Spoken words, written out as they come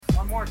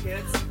more,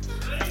 kids.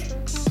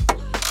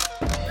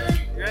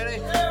 You ready?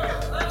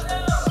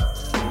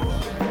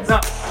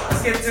 So,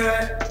 let's get to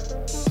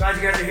it. Glad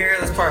you guys are here.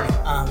 Let's party.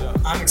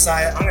 I'm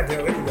excited. I'm going to do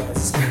it with you guys.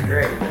 It's going to be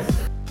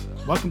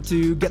great. Welcome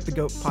to Get the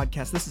Goat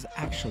podcast. This is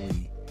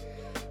actually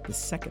the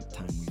second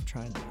time we've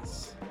tried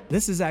this.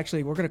 This is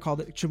actually, we're going to call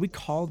it, should we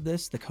call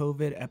this the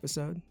COVID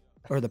episode?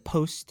 Or the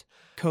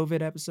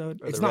post-COVID episode?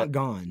 It's not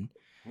gone.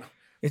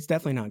 It's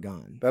definitely not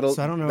gone.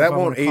 So I don't know that if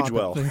won't age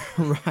well.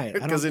 Right.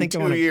 Because in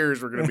 2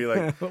 years, we're going to be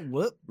like,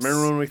 whoops.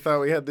 Remember when we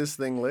thought we had this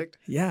thing licked?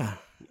 Yeah.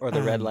 Or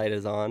the red light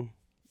is on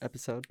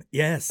episode.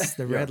 Yes,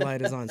 the red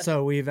light is on.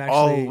 So we've actually...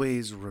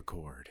 Always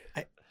record.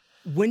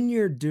 When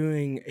you're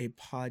doing a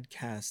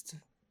podcast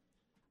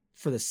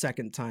for the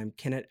second time,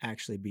 can it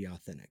actually be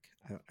authentic?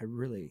 I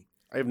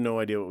have no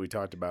idea what we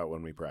talked about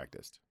when we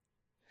practiced.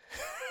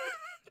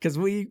 Because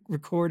we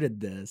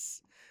recorded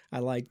this. I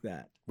like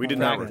that. We did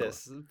not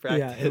Practice.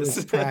 Yeah, it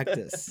was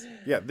practice.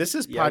 Yeah, this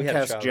is Yeah, we had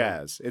podcast trouble.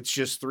 jazz. It's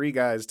just three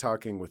guys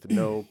talking with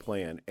no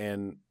plan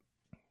and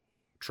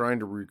trying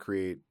to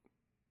recreate.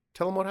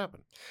 Tell them what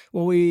happened.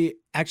 Well, we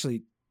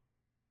actually,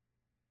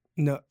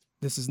 no,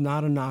 this is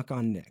not a knock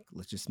on Nick.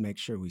 Let's just make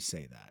sure we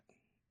say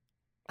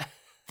that.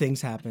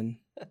 Things happen.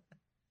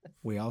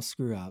 We all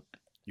screw up.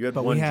 You had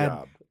But one we had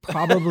job.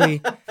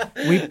 Probably,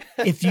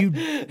 if you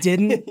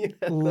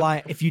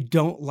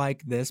don't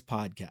like this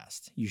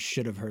podcast, you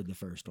should have heard the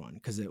first one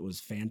because it was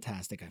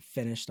fantastic. I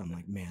finished. I'm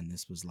like, man,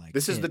 this was like.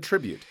 This is it. the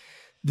tribute.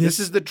 This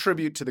is the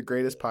tribute to the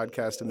greatest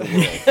podcast in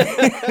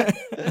the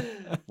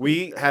world.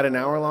 We had an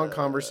hour-long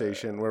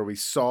conversation where we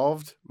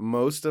solved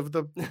most of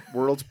the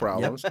world's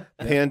problems,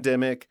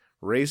 pandemic,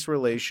 race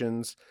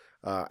relations,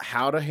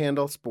 how to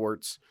handle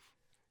sports.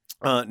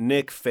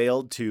 Nick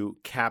failed to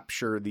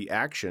capture the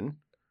action,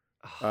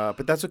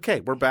 but that's okay.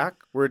 We're back.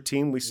 We're a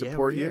team. We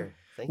support you.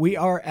 We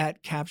are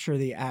at Capture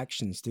the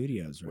Action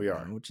Studios right We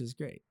are. now, which is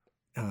great.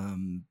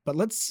 But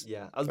let's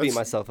Yeah, I was beating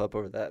myself up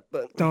over that,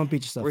 but don't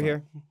beat yourself we're up.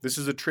 here. This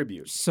is a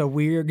tribute. So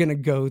we're going to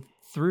go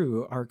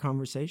through our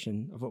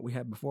conversation of what we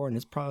had before, and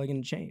it's probably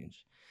going to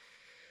change.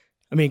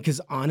 I mean, because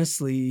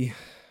honestly,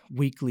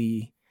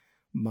 weekly,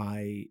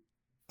 my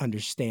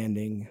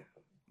understanding,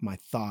 my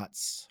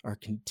thoughts are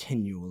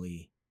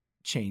continually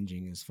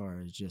changing as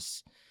far as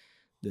just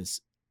this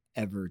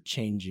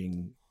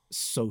ever-changing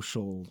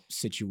social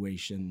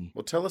situation.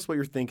 Well, tell us what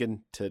you're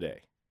thinking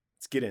today.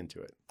 Let's get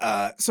into it.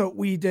 So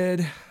we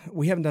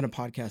haven't done a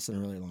podcast in a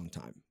really long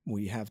time.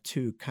 We have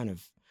two kind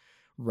of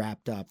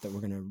wrapped up that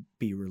we're going to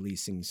be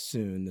releasing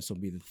soon. This will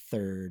be the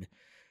third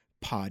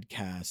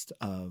podcast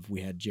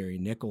we had Jerry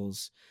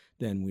Nichols.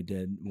 Then we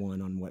did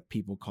one on what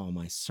people call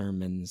my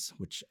sermons,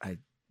 which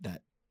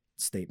that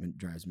statement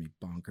drives me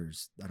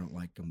bonkers. I don't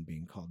like them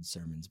being called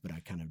sermons, but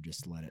I kind of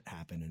just let it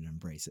happen and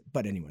embrace it.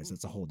 But anyways,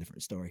 that's a whole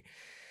different story.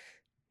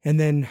 And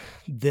then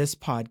this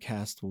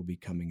podcast will be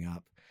coming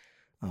up.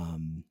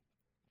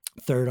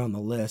 Third on the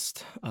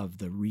list of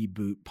the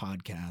reboot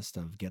podcast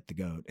of Get the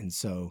Goat. And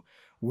so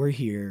we're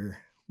here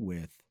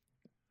with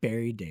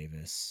Barry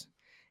Davis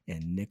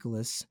and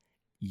Nicholas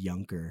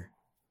Yunker.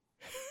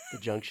 The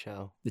Junk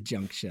Show. The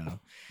Junk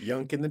Show.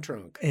 Yunk in the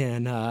trunk.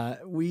 And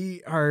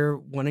we are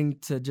wanting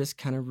to just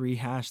kind of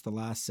rehash the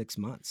last 6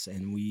 months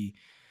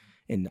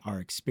and our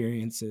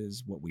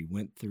experiences, what we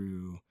went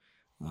through.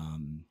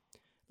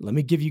 Let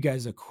me give you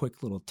guys a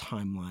quick little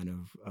timeline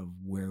of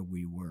where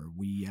we were.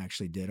 We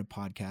actually did a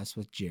podcast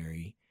with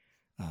Jerry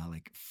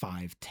like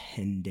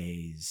 5-10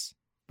 days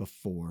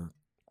before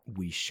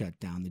we shut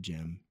down the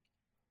gym.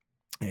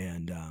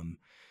 And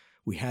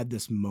we had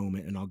this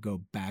moment, and I'll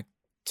go back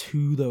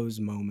to those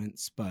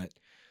moments. But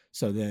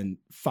so then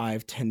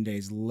 5-10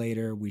 days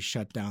later, we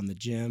shut down the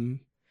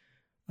gym.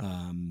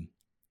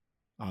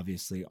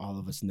 Obviously, all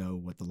of us know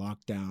what the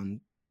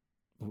lockdown.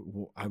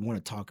 I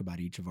want to talk about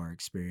each of our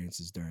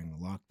experiences during the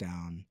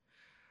lockdown.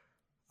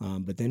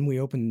 But then we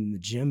opened the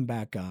gym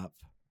back up.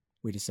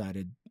 We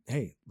decided,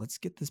 hey, let's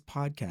get this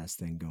podcast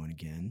thing going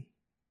again.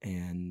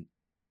 And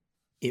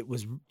it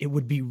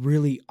would be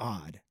really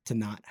odd to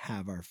not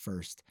have our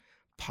first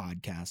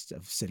podcast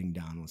of sitting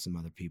down with some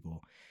other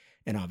people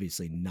and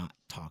obviously not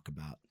talk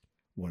about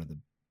one of the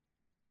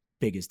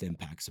biggest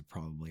impacts of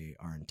probably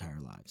our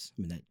entire lives.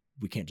 I mean, that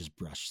we can't just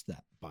brush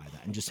that by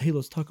that and just, hey,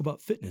 let's talk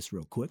about fitness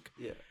real quick.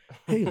 Yeah.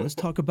 Hey, let's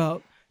talk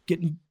about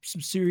getting some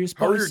serious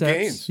How are your biceps.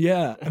 gains?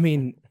 Yeah. I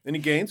mean, Any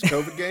gains?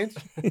 COVID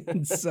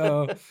gains?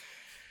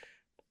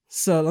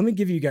 so let me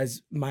give you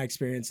guys my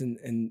experience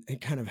and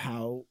kind of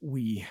how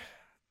we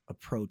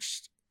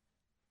approached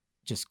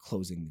just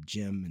closing the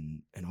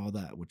gym and all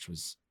that, which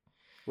was.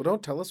 Well,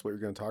 don't tell us what you're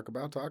going to talk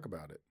about. Talk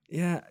about it.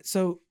 Yeah.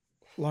 So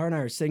Laura and I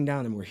are sitting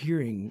down and we're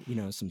hearing,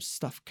 some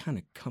stuff kind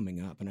of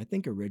coming up. And I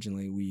think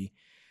originally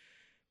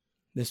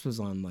this was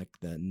on like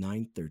the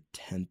 9th or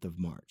 10th of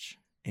March,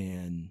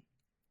 and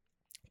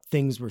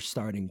things were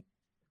starting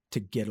to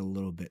get a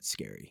little bit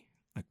scary.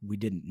 Like we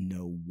didn't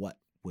know what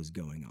was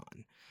going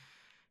on.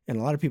 And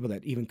a lot of people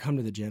that even come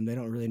to the gym, they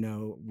don't really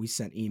know. We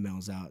sent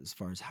emails out as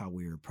far as how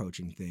we were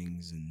approaching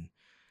things.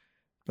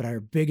 But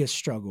our biggest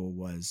struggle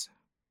was,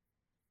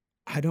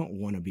 I don't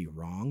want to be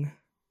wrong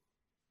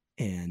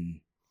and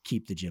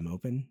keep the gym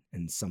open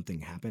and something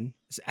happen,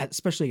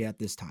 especially at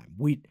this time.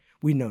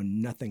 We know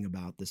nothing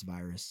about this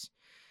virus.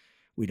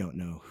 We don't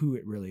know who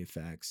it really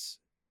affects,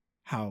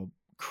 how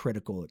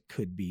critical it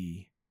could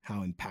be,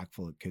 how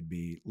impactful it could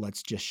be.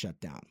 Let's just shut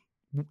down.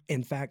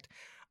 In fact,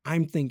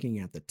 I'm thinking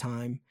at the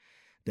time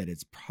that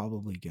it's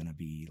probably going to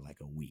be like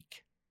a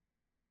week.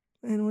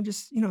 And we'll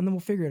just, and then we'll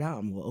figure it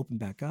out and we'll open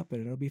back up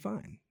and it'll be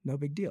fine. No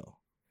big deal.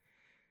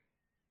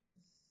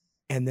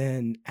 And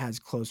then as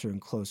closer and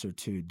closer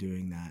to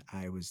doing that,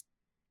 I was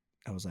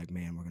like,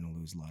 man, we're going to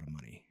lose a lot of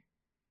money.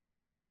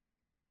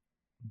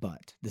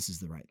 But this is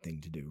the right thing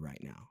to do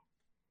right now.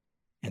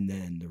 And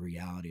then the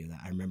reality of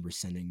that, I remember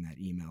sending that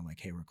email like,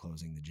 hey, we're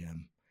closing the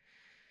gym.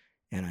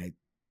 And I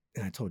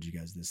told you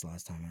guys this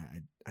last time,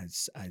 I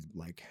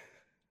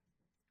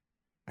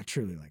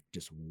truly like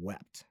just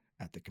wept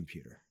at the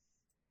computer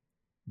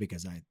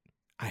because I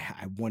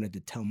wanted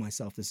to tell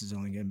myself this is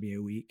only going to be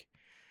a week,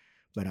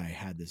 but I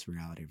had this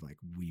reality of like,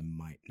 we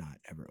might not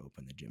ever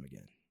open the gym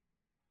again.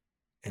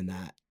 And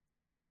that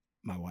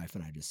my wife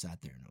and I just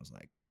sat there and I was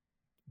like,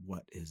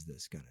 what is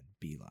this going to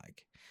be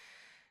like?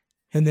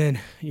 And then,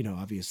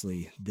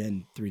 obviously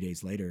then 3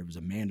 days later, it was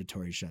a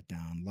mandatory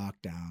shutdown,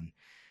 lockdown,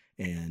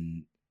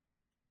 and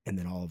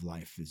then all of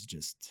life is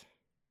just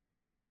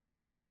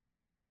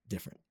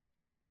different.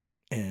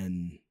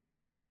 And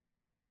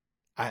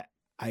I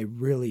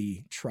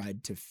really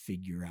tried to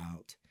figure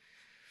out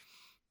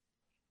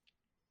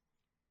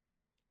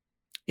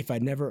if I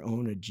never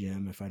own a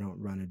gym, if I don't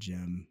run a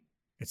gym,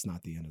 it's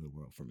not the end of the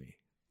world for me.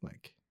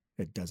 Like,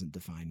 it doesn't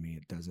define me.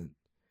 It doesn't.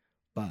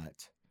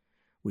 But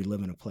we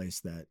live in a place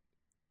that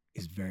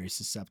is very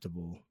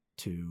susceptible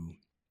to,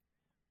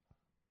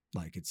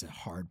 like, it's a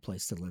hard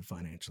place to live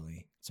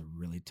financially. It's a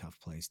really tough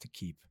place to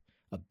keep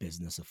a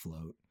business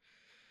afloat.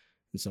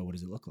 And so what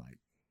does it look like?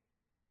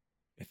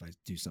 If I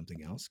do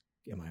something else,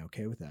 am I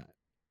okay with that?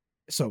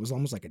 So it was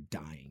almost like a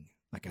dying.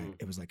 Like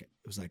it was like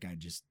I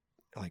just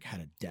like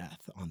had a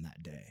death on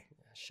that day.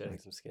 Shedding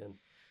some skin.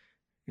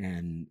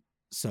 And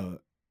so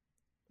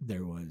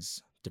there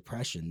was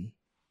depression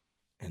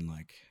and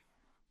like.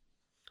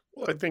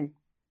 Well, I think.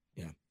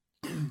 Yeah.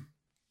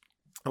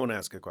 I want to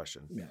ask a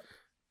question. Yeah.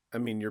 I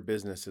mean, your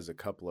business is a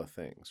couple of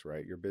things,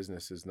 right? Your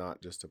business is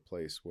not just a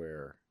place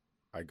where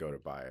I go to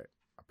buy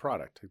a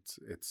product.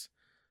 It's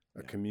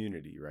a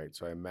community, right?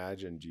 So I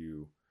imagined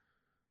you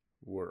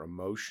were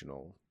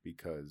emotional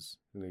because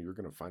you're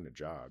going to find a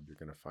job, you're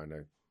going to find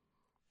a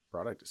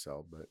product to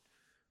sell. But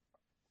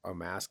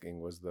I'm asking,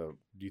 do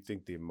you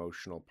think the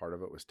emotional part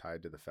of it was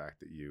tied to the fact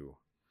that your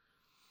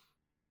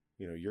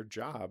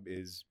job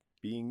is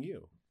being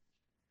you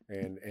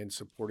and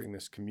supporting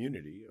this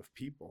community of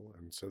people,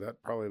 and so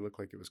that probably looked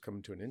like it was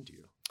coming to an end to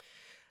you?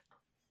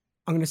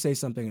 I'm going to say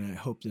something, and I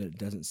hope that it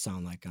doesn't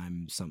sound like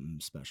I'm something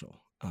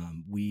special.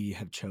 We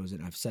have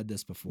chosen, I've said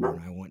this before,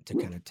 and I want to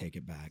kind of take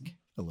it back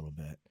a little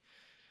bit.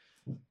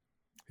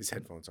 His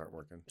headphones aren't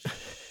working.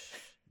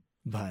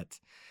 But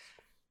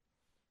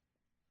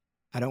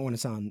I don't want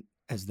to sound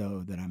as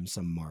though that I'm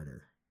some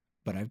martyr,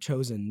 but I've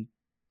chosen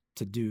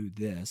to do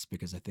this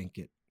because I think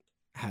it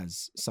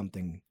has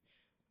something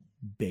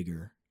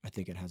bigger. I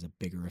think it has a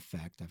bigger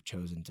effect. I've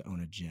chosen to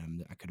own a gym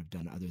that I could have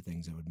done other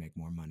things that would make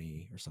more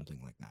money or something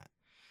like that.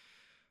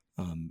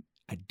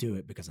 I do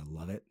it because I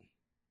love it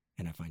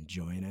and I find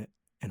joy in it.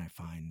 And I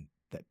find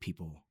that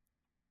people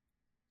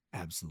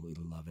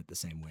absolutely love it the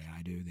same way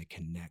I do. They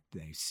connect,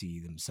 they see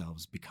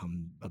themselves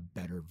become a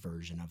better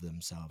version of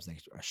themselves,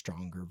 a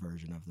stronger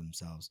version of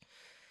themselves.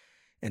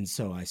 And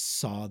so I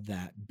saw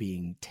that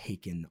being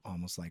taken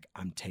almost like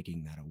I'm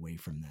taking that away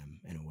from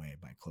them in a way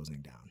by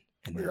closing down.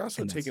 And you're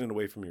also taking it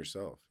away from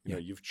yourself. Yeah.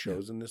 You've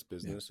chosen this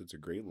business. Yeah. It's a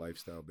great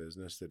lifestyle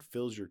business that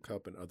fills your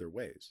cup in other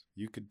ways.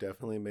 You could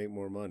definitely make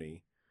more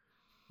money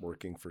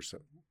working for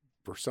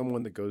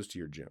someone that goes to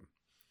your gym.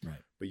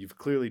 Right. But you've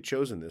clearly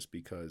chosen this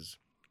because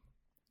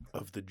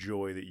of the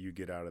joy that you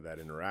get out of that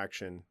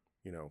interaction,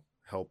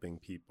 helping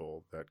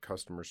people, that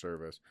customer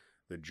service,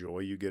 the joy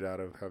you get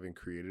out of having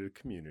created a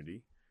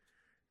community.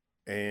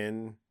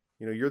 And,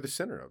 you're the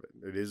center of it.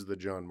 It is the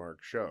John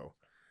Mark Show.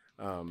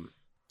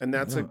 And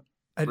that's a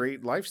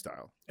great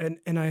lifestyle. And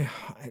I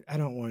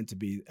don't want it to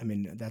be,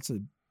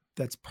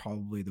 that's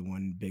probably the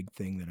one big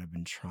thing that I've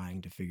been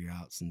trying to figure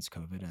out since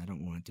COVID. I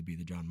don't want it to be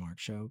the John Mark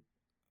Show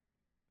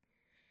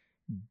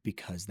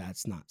because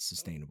that's not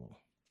sustainable,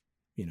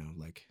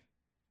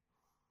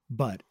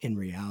 but in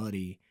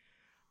reality,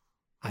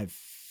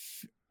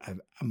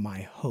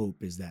 my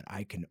hope is that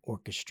I can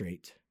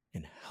orchestrate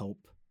and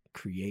help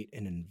create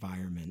an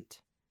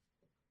environment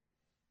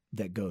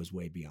that goes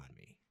way beyond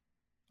me.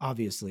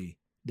 Obviously,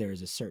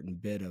 there's a certain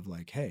bit of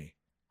like, hey,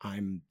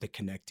 I'm the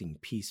connecting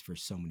piece for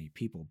so many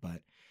people,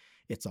 but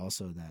it's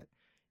also that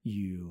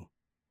you're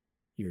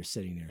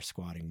sitting there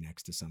squatting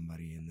next to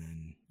somebody and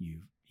then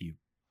you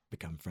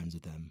become friends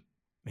with them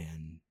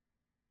and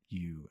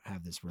you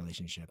have this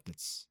relationship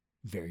that's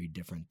very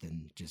different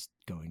than just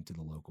going to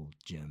the local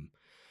gym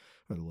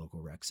or the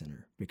local rec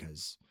center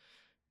because.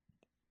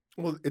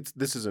 Well,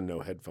 this is a no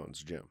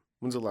headphones gym.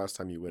 When's the last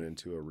time you went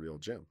into a real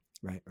gym?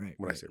 Right.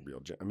 When I say real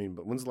gym, I mean,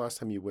 but when's the last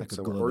time you went Like a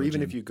somewhere, or global even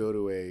gym. if you go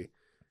to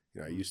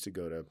I used to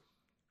go to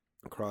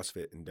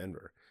CrossFit in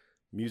Denver.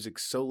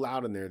 Music's so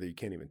loud in there that you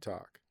can't even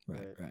talk.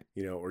 Right.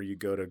 Or you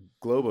go to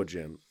Globo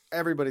Gym,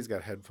 everybody's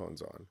got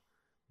headphones on.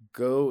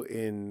 Go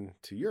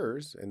into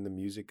yours, and the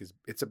music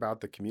it's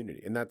about the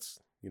community, and that's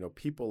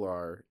people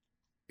are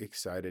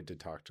excited to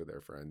talk to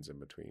their friends in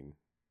between.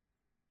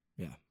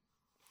 Yeah.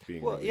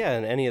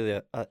 And any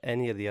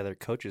of the other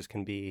coaches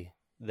can be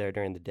there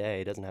during the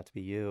day. It doesn't have to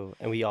be you,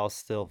 and we all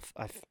still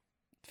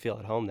feel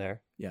at home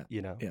there. Yeah.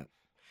 Yeah.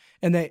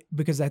 And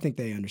because I think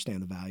they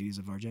understand the values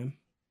of our gym,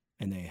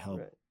 and they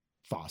help Right.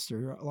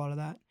 foster a lot of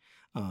that.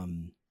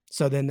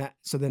 So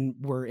then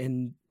we're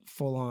in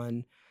full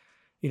on,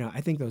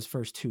 I think those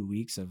first 2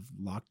 weeks of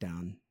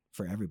lockdown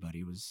for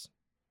everybody was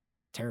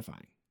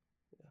terrifying.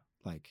 Yeah.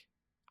 Like,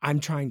 I'm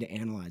trying to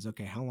analyze,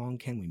 okay, how long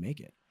can we make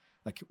it?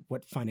 Like,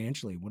 what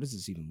does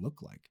this even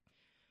look like?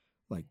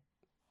 Like,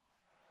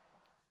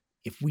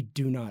 if we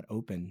do not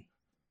open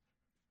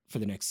for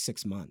the next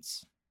 6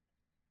 months,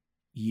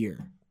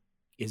 year,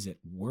 is it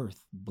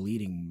worth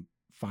bleeding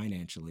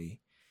financially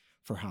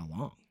for how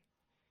long?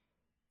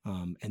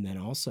 And then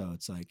also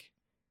it's like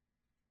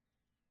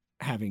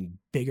having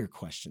bigger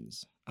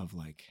questions of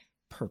like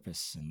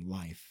purpose and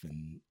life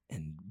and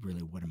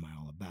really what am I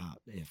all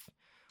about?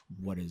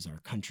 What is our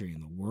country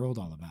and the world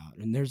all about?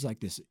 And there's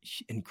like this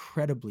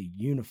incredibly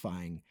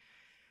unifying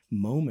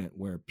moment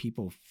where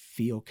people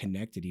feel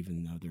connected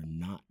even though they're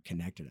not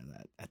connected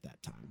at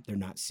that time. They're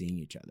not seeing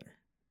each other,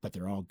 but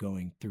they're all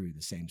going through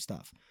the same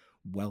stuff.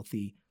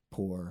 Wealthy,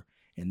 poor,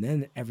 and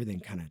then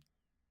everything kind of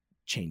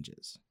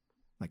changes.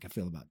 Like I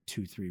feel about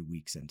 2-3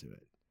 weeks into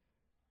it.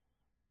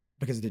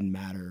 Because it didn't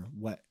matter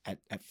what at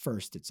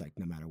first it's like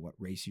no matter what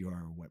race you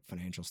are or what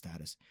financial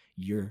status,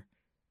 you're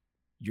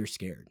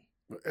scared.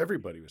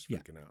 Everybody was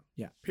freaking out.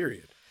 Yeah.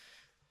 Period.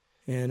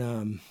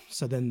 And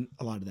so then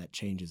a lot of that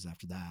changes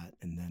after that,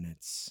 and then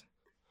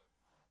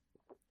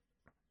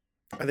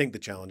I think the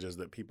challenge is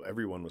that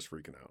everyone was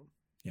freaking out.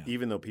 Yeah.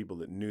 Even though people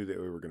that knew that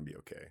we were going to be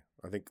okay.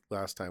 I think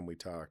last time we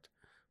talked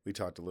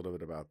a little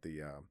bit about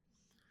the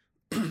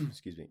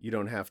excuse me, you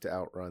don't have to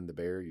outrun the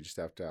bear, you just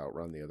have to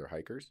outrun the other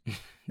hikers.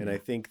 And I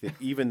think that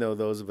even though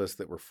those of us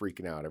that were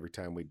freaking out every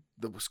time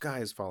the sky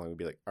is falling, we'd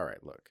be like, all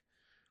right, look,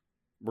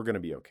 we're going to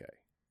be okay.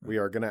 Right. We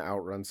are going to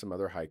outrun some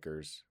other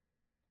hikers.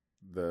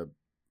 The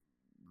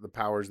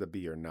powers that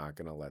be are not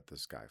going to let the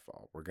sky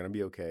fall. We're going to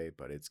be okay,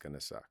 but it's going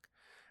to suck.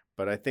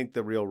 But I think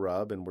the real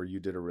rub, and where you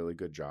did a really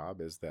good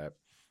job, is that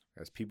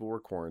as people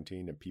were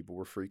quarantined and people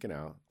were freaking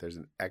out, there's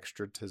an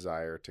extra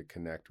desire to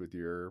connect with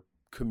your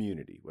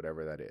community,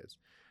 whatever that is.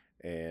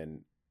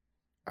 And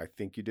I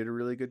think you did a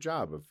really good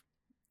job of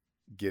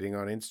getting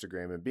on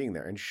Instagram and being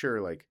there. And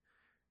sure, like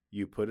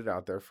you put it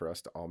out there for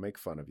us to all make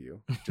fun of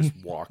you, just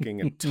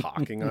walking and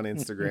talking on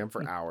Instagram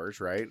for hours,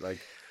 right? Like,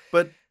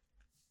 but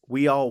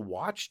we all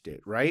watched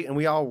it, right? And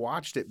we all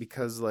watched it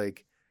because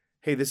like,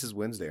 hey, this is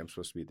Wednesday, I'm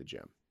supposed to be at the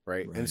gym,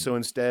 right? And so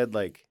instead,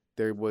 like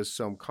there was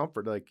some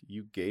comfort, like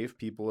you gave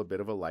people a bit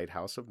of a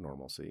lighthouse of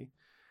normalcy.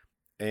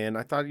 And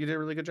I thought you did a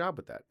really good job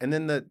with that. And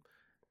then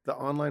the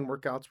online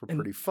workouts were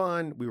pretty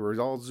fun. We were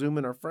all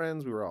Zooming our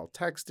friends. We were all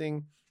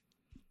texting.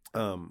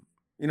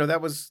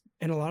 That was,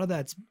 and a lot of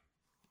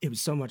it was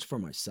so much for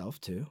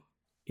myself too.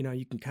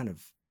 You can kind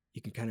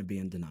of be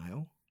in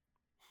denial.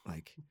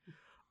 Like,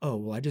 oh,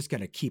 well, I just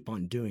got to keep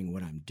on doing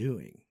what I'm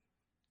doing.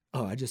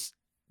 Oh, this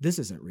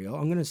isn't real.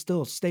 I'm going to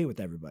still stay with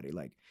everybody.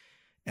 Like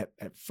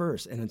at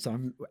first. And then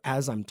so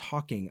as I'm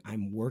talking,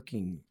 I'm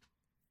working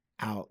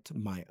out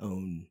my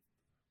own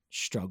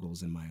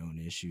struggles and my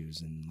own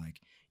issues, and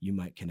like you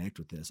might connect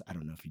with this. I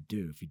don't know if you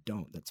do. If you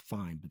don't, that's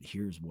fine, but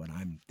here's what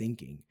I'm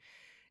thinking.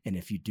 And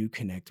if you do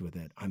connect with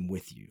it, I'm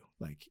with you.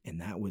 Like, and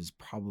that was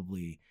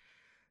probably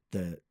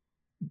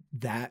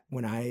that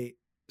when I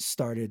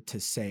started to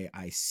say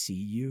I see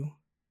you,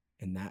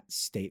 and that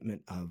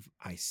statement of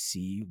I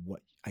see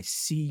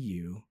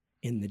you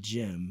in the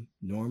gym.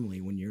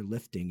 Normally when you're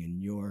lifting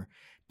and you're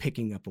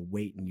picking up a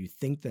weight and you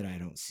think that I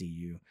don't see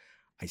you,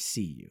 I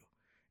see you.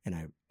 And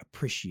I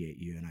appreciate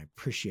you, and I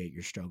appreciate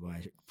your struggle.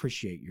 I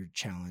appreciate your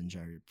challenge.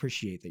 I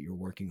appreciate that you're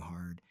working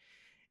hard.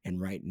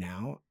 And right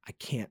now, I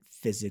can't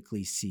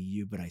physically see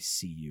you, but I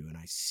see you, and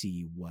I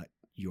see what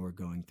you're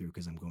going through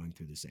because I'm going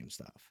through the same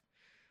stuff.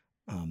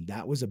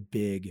 That was a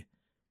big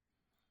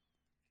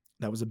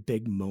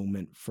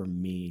moment for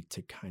me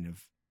to kind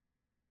of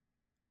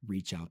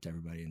reach out to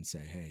everybody and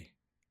say, hey,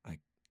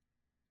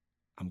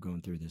 I'm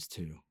going through this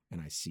too, and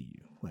I see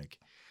you. Like,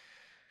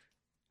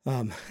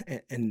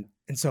 and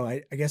so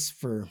I guess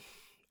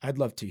I'd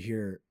love to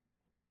hear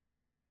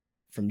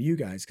from you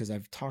guys, because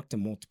I've talked to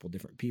multiple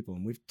different people,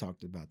 and we've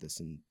talked about this,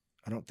 and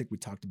I don't think we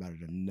talked about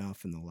it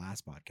enough in the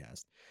last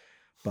podcast,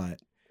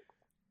 but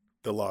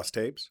the lost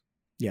tapes.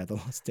 Yeah. The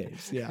lost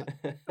tapes. Yeah.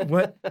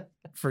 What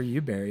for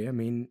you, Barry? I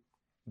mean,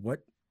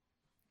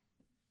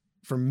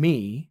 for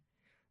me,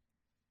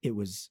 it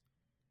was,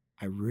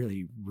 I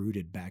really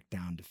rooted back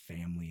down to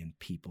family and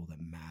people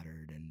that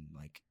mattered, and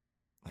like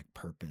like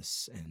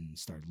purpose and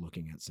started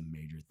looking at some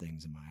major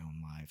things in my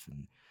own life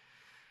and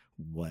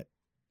what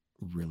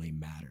really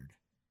mattered.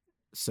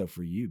 So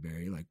for you,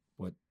 Barry, like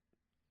what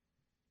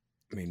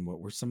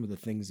were some of the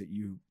things that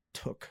you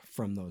took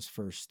from those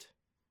first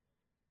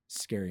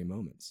scary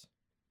moments?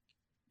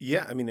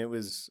 Yeah, I mean, it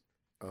was,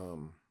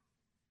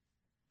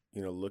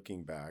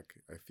 looking back,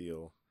 I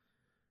feel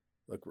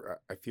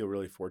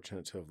really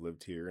fortunate to have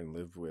lived here and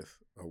lived with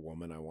a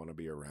woman I want to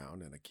be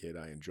around and a kid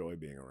I enjoy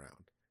being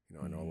around.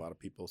 I know a lot of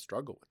people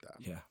struggle with that.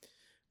 Yeah.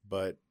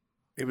 But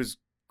it was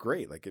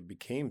great. Like, it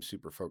became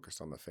super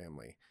focused on the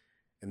family.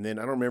 And then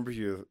I don't remember if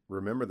you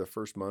remember the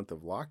first month of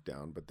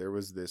lockdown, but there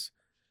was this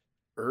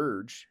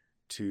urge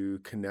to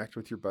connect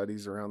with your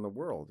buddies around the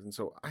world. And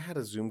so I had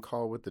a Zoom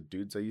call with the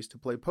dudes I used to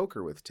play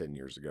poker with 10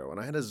 years ago. And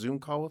I had a Zoom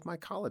call with my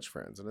college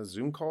friends and a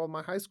Zoom call with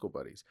my high school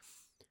buddies.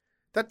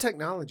 That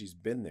technology's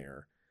been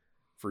there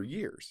for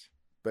years,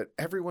 but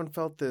everyone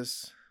felt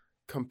this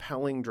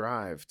compelling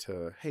drive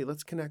to, hey,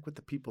 let's connect with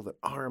the people that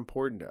are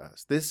important to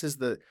us. This is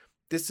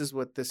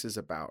what this is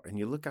about. And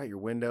you look out your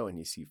window and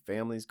you see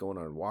families going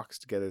on walks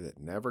together that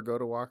never go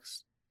to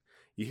walks.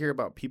 You hear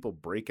about people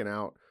breaking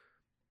out,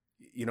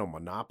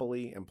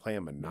 Monopoly and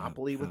playing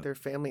Monopoly with their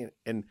family.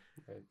 And,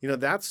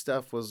 that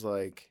stuff was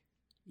like,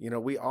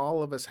 we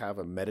all of us have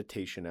a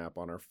meditation app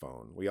on our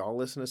phone. We all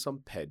listen to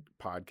some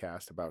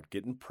podcast about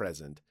getting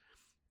present.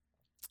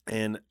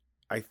 And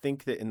I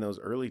think that in those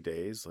early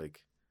days,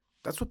 like,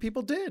 that's what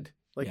people did.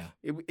 Like,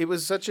 it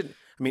was such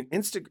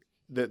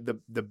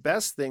the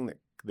best thing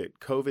that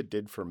COVID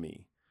did for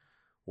me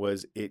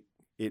was it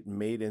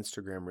made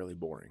Instagram really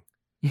boring.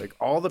 Like,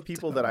 all the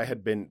people that I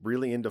had been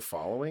really into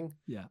following,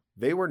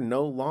 they were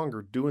no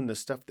longer doing the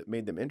stuff that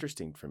made them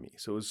interesting for me.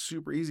 So it was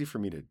super easy for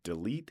me to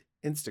delete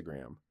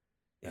Instagram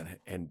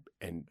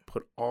and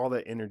put all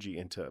that energy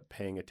into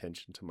paying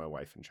attention to my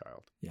wife and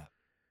child. Yeah.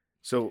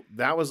 So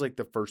that was like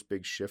the first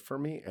big shift for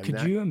me. And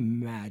could you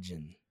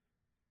imagine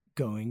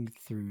going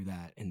through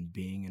that and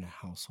being in a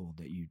household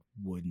that you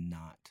would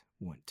not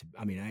want to?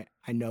 I mean,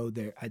 I know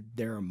there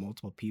are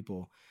multiple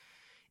people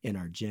in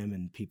our gym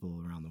and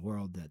people around the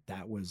world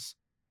that was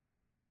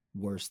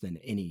worse than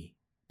any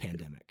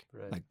pandemic.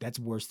 Right. Like, that's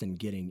worse than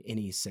getting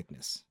any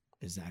sickness,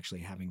 is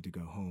actually having to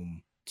go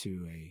home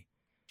to a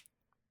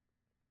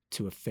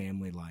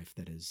family life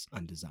that is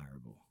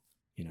undesirable.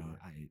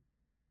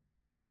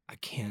 I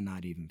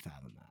cannot even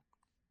fathom that.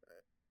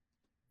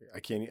 I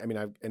can't. I mean,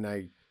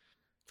 I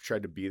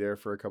tried to be there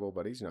for a couple of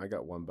buddies. I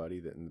got one buddy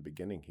that in the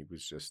beginning, he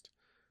was just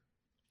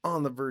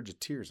on the verge of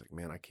tears. Like,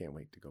 man, I can't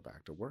wait to go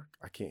back to work.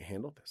 I can't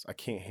handle this. I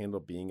can't handle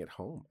being at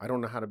home. I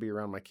don't know how to be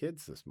around my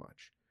kids this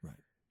much. Right.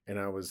 And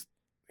I was,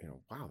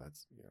 wow,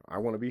 that's, I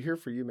want to be here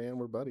for you, man.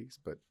 We're buddies,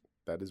 but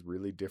that is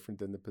really different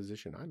than the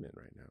position I'm in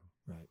right now.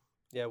 Right.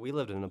 Yeah, we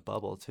lived in a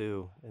bubble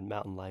too, in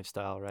mountain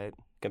lifestyle, right?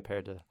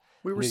 Compared to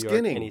we were New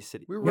skinning. York, any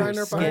city. We were riding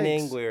our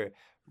skinning. bikes. We were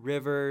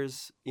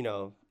rivers.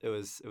 It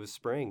was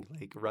spring.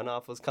 Like,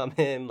 runoff was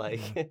coming. Like,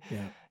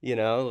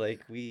 like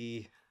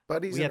we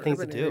buddies we in had things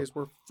to urban do. areas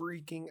were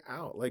freaking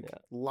out, like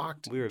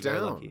locked down. We were very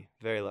lucky.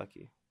 Very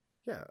lucky.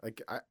 Yeah,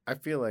 like I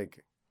feel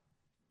like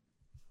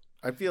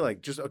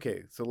just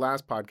okay. So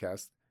last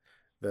podcast,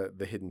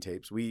 the hidden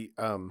tapes, we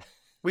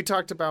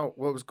talked about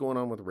what was going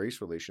on with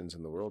race relations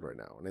in the world right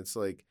now, and it's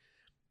like,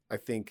 I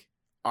think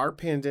our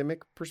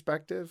pandemic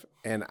perspective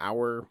and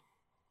our,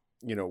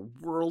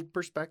 world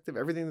perspective,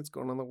 everything that's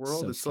going on in the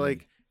world, it's silly.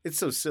 Like, it's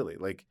so silly.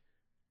 Like,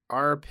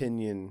 our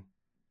opinion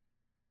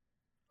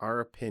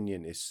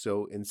is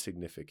so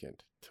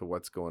insignificant to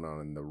what's going on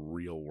in the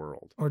real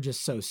world. Or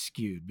just so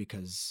skewed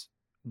because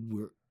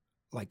we're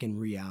like, in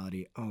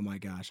reality, oh my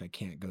gosh, I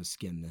can't go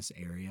skin this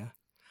area.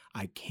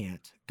 I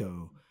can't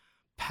go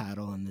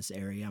paddle in this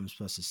area. I'm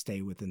supposed to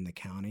stay within the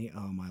county.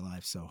 Oh, my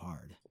life's so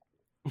hard.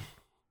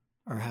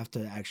 Or have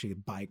to actually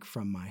bike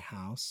from my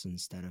house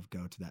instead of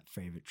go to that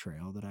favorite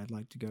trail that I'd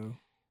like to go.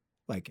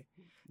 Like,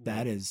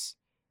 that's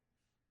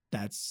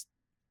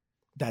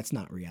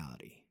not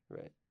reality.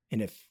 Right.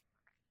 And if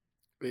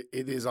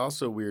it is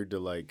also weird to,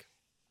 like,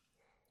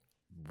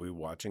 be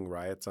watching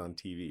riots on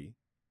TV.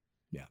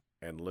 Yeah.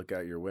 And look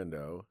out your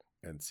window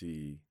and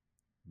see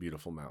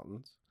beautiful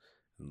mountains,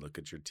 and look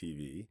at your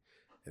TV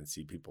and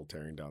see people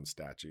tearing down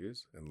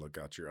statues, and look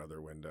out your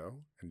other window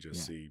and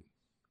just see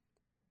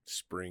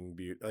spring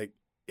beauty. Like,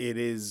 it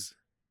is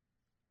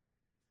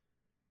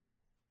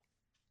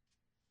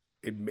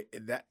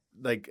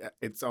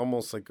it's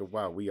almost like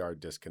wow, we are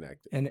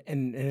disconnected. And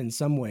in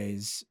some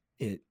ways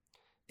it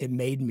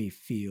made me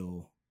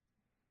feel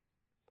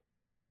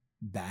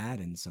bad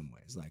in some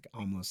ways, like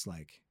almost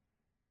like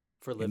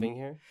for living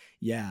here.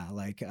 Yeah,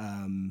 like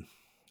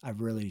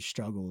I've really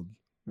struggled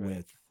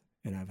with,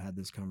 and I've had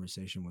this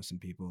conversation with some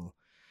people,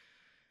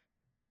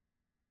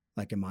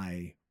 like, am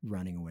I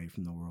running away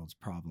from the world's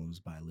problems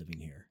by living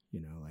here?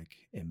 Like,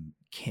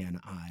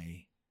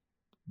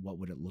 what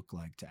would it look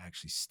like to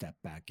actually step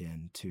back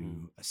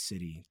into a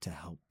city to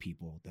help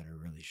people that are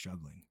really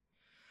struggling?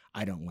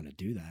 I don't want to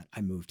do that.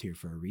 I moved here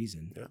for a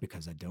reason,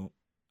 because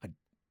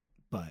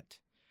but.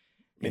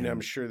 And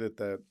I'm sure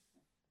that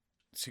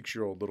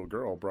 6-year-old little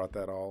girl brought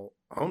that all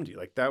home to you.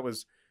 Like that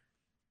was,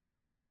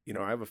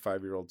 I have a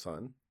 5-year-old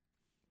son,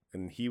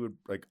 and he would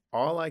like,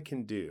 all I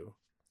can do,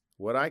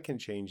 what I can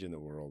change in the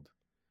world,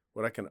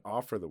 what I can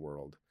offer the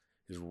world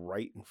is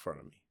right in front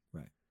of me.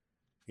 Right.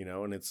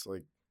 And it's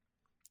like,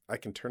 I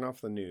can turn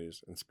off the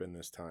news and spend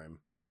this time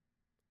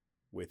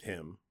with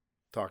him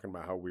talking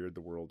about how weird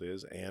the world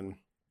is and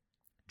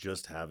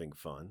just having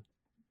fun.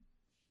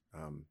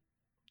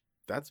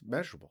 That's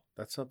measurable.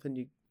 That's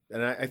something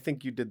and I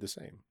think you did the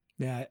same.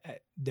 Yeah.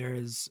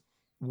 There's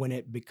when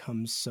it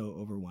becomes so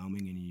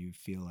overwhelming and you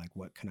feel like,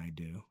 what can I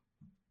do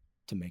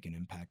to make an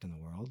impact in the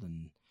world?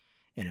 And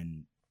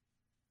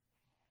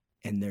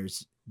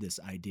there's this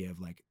idea of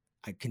like,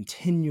 I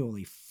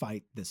continually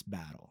fight this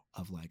battle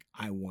of like,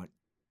 I want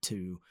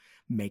to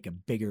make a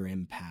bigger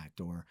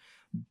impact or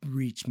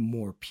reach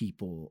more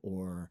people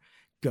or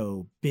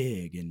go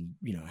big and,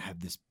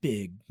 have this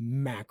big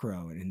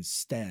macro, and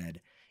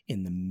instead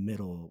in the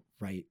middle,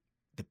 right,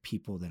 the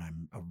people that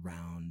I'm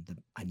around,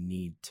 I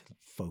need to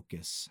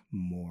focus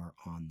more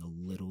on the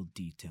little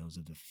details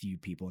of the few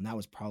people. And that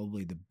was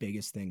probably the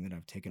biggest thing that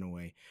I've taken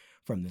away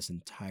from this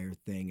entire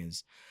thing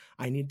is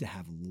I need to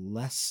have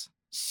less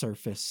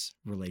surface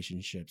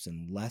relationships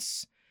and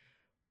less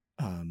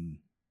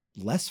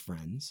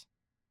friends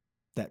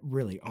that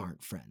really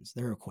aren't friends.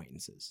 They're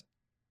acquaintances.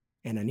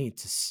 And I need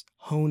to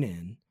hone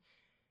in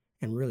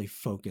and really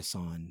focus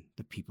on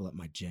the people at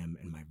my gym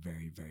and my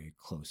very, very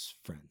close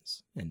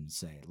friends and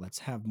say, let's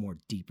have more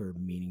deeper,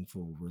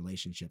 meaningful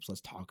relationships.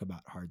 Let's talk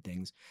about hard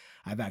things.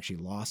 I've actually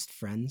lost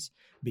friends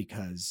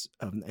because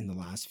in the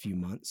last few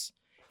months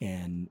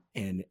and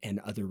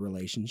other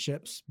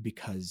relationships,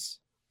 because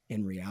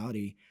in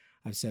reality,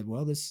 I've said,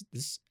 well, this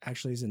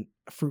actually isn't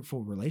a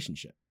fruitful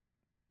relationship.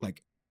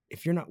 Like,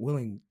 if you're not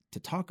willing to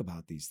talk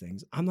about these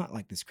things, I'm not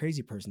like this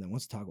crazy person that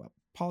wants to talk about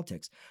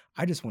politics.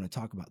 I just want to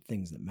talk about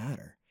things that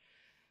matter.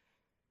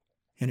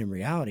 And in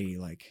reality,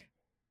 like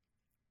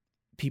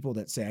people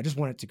that say, I just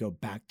want it to go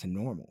back to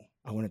normal.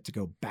 I want it to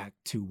go back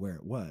to where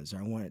it was. Or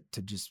I want it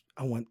to just,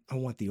 I want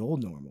the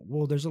old normal.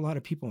 Well, there's a lot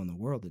of people in the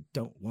world that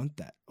don't want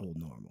that old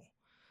normal.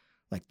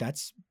 Like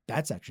that's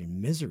actually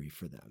misery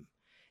for them.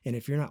 And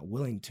if you're not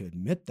willing to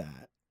admit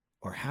that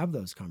or have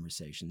those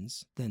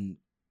conversations, then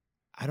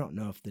I don't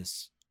know if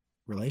this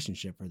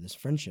relationship or this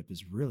friendship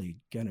is really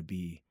going to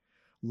be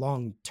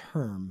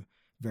long-term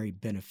very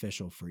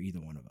beneficial for either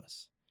one of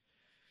us.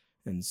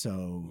 And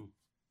so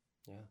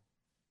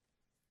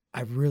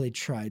I've really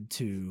tried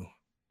to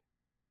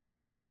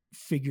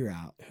figure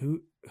out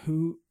who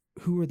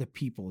are the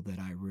people that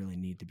I really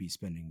need to be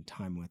spending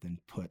time with and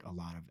put a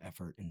lot of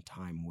effort and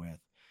time with.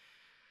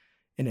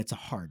 And it's a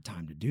hard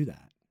time to do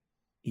that.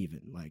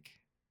 Even like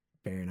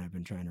Barry and I have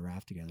been trying to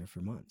raft together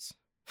for months.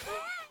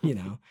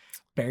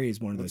 Barry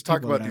is one of those. Let's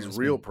talk about these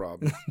real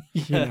problems.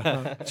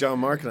 John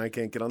Mark and I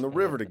can't get on the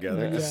river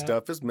together because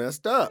stuff is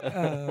messed up.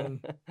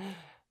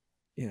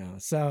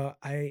 So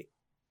I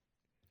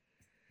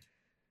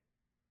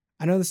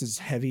know this is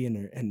heavy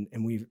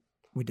and we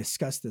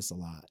discussed this a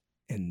lot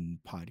in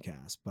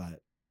podcasts, but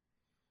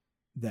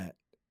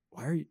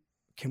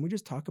can we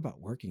just talk about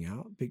working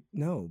out?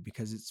 No,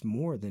 because it's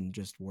more than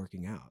just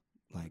working out.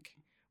 Like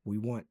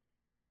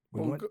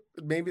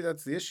maybe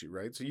that's the issue,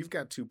 right? So you've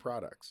got two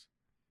products.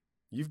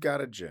 You've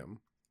got a gym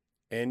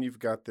and you've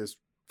got this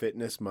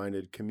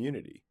fitness-minded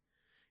community,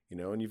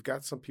 and you've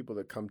got some people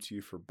that come to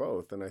you for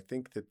both. And I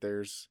think that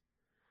there's,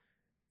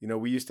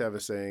 we used to have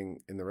a saying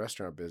in the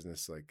restaurant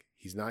business, like,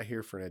 he's not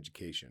here for an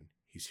education,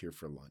 he's here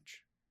for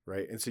lunch,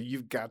 right? And so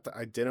you've got to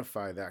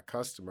identify that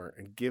customer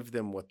and give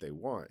them what they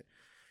want.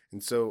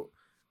 And so,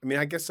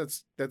 I guess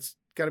that's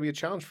got to be a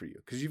challenge for you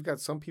because you've got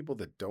some people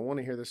that don't want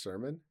to hear the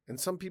sermon and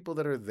some people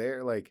that are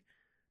there,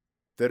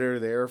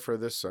 for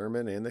the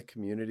sermon and the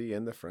community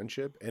and the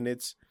friendship. And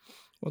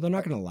they're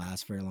not going to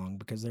last very long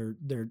because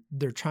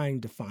they're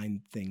trying to find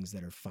things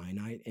that are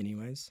finite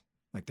anyways.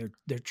 Like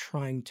they're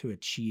trying to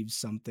achieve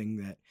something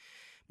that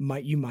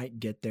you might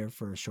get there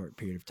for a short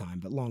period of time,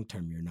 but long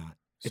term you're not.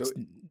 So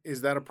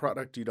is that a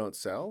product you don't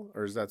sell,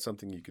 or is that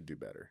something you could do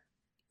better?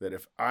 That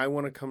if I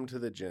want to come to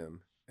the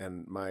gym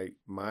and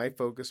my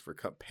focus for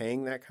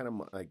paying that kind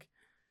of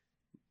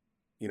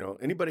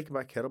anybody can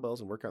buy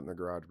kettlebells and work out in their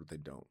garage, but they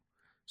don't.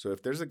 So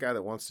if there's a guy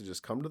that wants to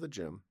just come to the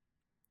gym,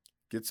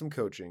 get some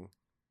coaching,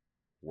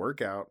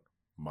 work out,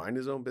 mind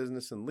his own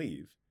business and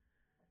leave,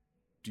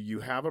 do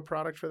you have a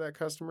product for that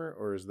customer,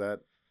 or is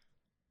that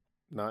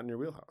not in your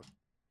wheelhouse?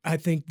 I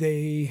think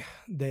they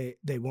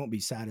won't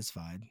be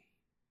satisfied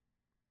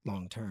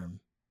long term.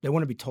 They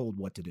want to be told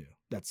what to do.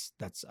 That's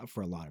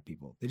for a lot of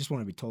people. They just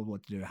want to be told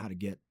what to do, how to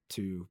get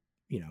to,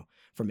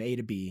 from A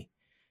to B,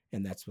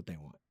 and that's what they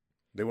want.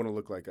 They want to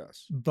look like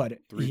us. But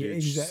three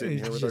dudes sitting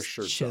here with our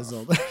shirts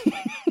chiseled.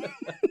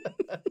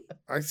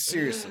 I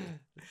seriously.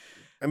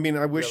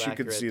 I wish you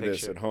could see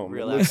this at home.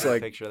 It looks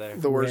like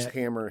Thor's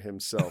hammer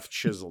himself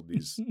chiseled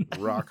these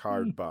rock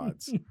hard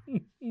bods.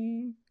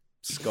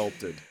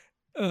 Sculpted.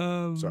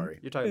 Sorry.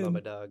 You're talking about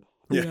my dog.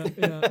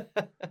 Yeah.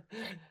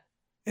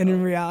 And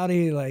in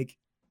reality, like,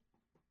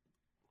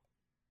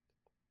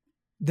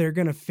 they're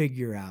going to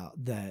figure out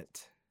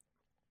that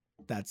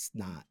that's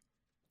not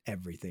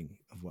everything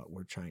of what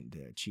we're trying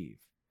to achieve.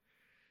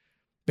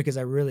 Because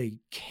I really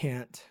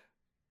can't,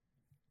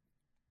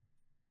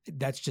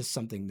 that's just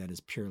something that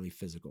is purely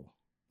physical,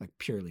 like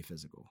purely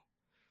physical.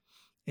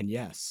 And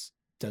yes,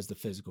 does the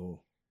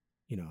physical,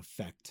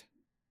 affect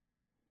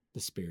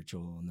the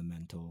spiritual and the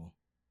mental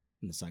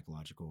and the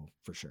psychological?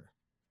 For sure.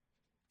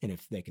 And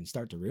if they can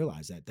start to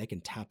realize that, they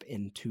can tap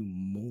into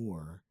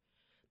more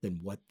than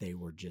what they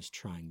were just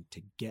trying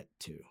to get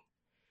to.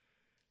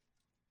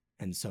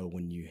 And so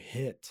when you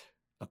hit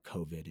a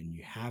COVID and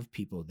you have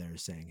people there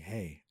saying,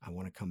 hey, I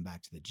want to come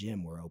back to the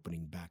gym, we're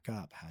opening back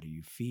up, how do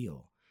you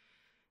feel?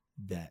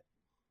 That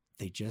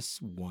they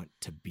just want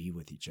to be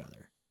with each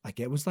other. Like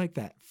it was like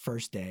that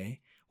first day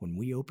when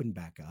we opened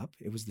back up,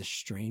 it was the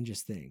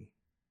strangest thing.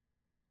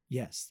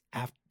 Yes,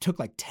 took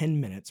like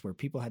 10 minutes where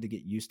people had to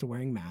get used to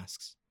wearing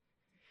masks.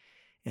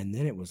 And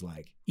then it was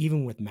like,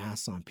 even with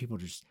masks on, people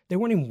they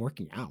weren't even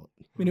working out.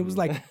 I mean, it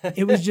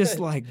was just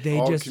like they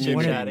all just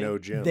wanted, no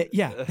gym.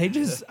 they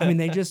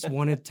just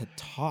wanted to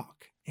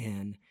talk.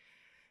 And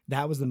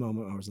that was the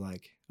moment where I was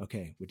like,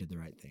 okay, we did the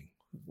right thing.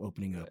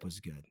 Opening up was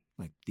good.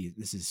 Like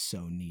this is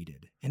so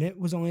needed. And it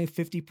was only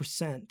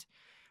 50%.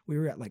 We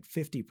were at like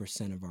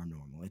 50% of our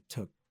normal. It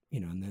took,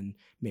 and then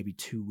maybe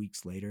 2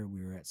 weeks later,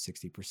 we were at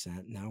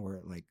 60%. Now we're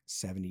at like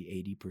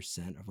 70,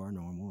 80% of our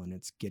normal. And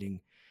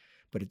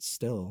but it's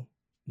still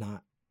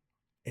not,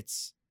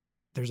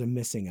 there's a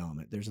missing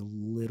element. There's a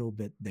little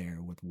bit there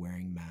with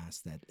wearing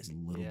masks that is a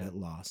little bit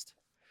lost.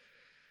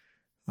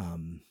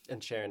 And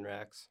sharing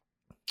racks.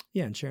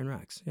 Yeah, and sharing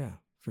racks. Yeah,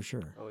 for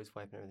sure. Always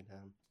wiping everything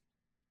down.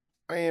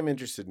 I am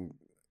interested in,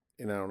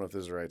 and I don't know if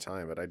this is the right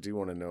time, but I do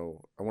want to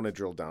know, I want to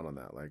drill down on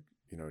that. Like,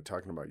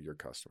 talking about your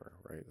customer,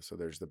 right? So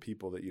there's the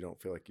people that you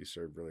don't feel like you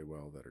serve really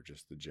well that are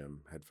just the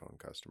gym headphone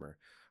customer.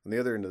 On the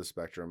other end of the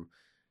spectrum,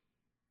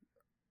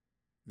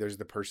 there's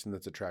the person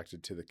that's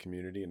attracted to the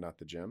community and not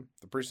the gym.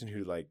 The person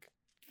who like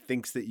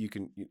thinks that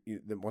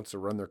that wants to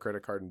run their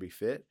credit card and be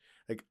fit.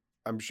 Like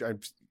I'm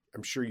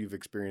sure you've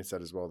experienced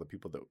that as well. The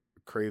people that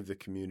crave the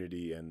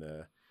community and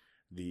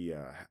the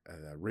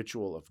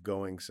ritual of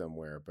going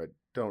somewhere, but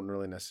don't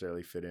really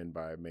necessarily fit in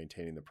by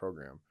maintaining the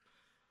program.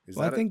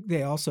 I think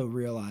they also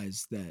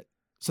realize that.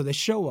 So they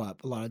show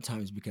up a lot of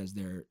times because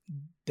they're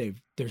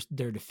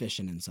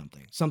deficient in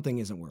something. Something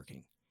isn't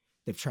working.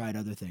 They've tried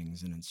other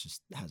things and it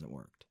just hasn't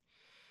worked.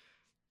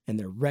 And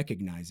they're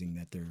recognizing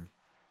that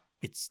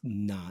it's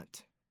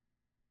not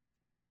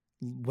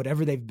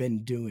whatever they've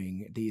been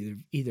doing. They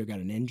either got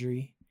an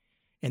injury,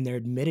 and they're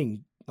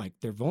admitting like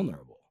they're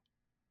vulnerable.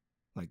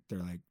 Like they're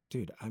like,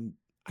 dude,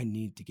 I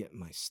need to get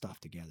my stuff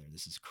together.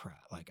 This is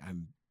crap. Like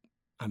I'm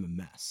a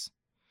mess.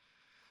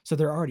 So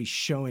they're already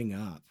showing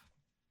up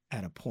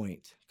at a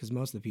point, because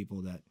most of the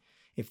people that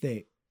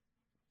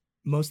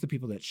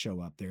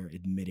show up, they're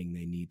admitting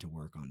they need to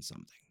work on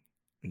something.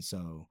 And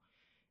so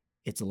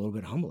it's a little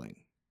bit humbling.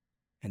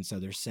 And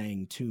so they're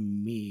saying to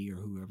me or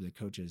whoever the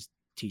coach is,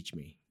 teach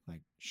me,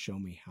 like, show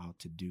me how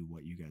to do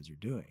what you guys are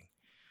doing.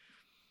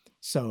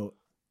 So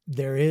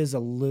there is a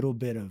little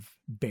bit of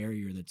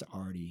barrier that's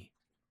already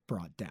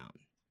brought down.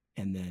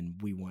 And then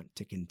we want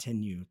to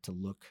continue to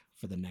look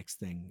for the next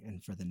thing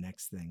and for the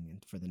next thing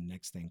and for the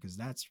next thing, because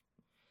that's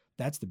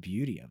the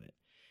beauty of it.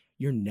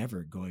 You're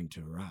never going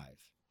to arrive.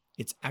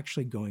 It's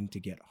actually going to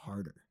get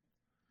harder.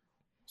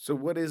 So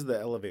what is the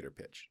elevator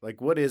pitch? Like,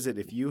 what is it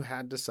if you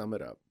had to sum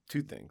it up?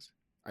 Two things.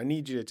 I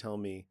need you to tell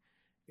me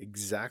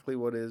exactly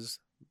what is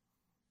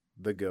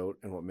the GOAT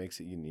and what makes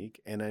it unique.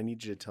 And I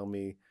need you to tell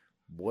me,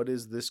 what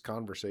is this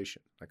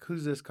conversation? Like,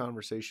 who's this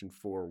conversation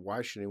for?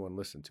 Why should anyone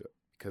listen to it?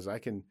 Because I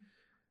can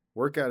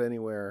work out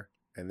anywhere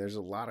and there's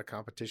a lot of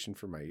competition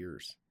for my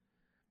ears.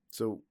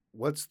 So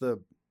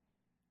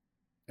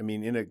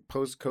in a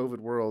post-COVID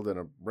world and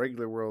a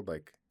regular world,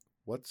 like,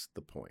 what's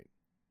the point?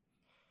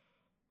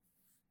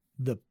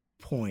 The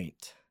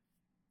point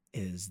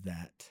is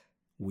that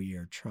we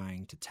are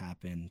trying to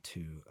tap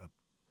into a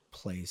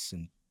place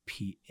in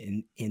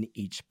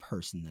each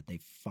person that they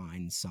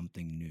find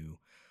something new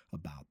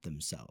about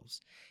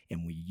themselves.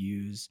 And we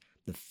use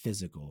the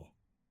physical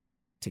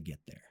to get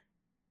there.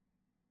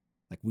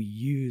 Like, we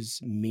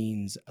use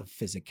means of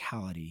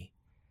physicality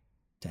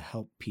to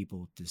help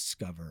people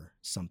discover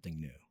something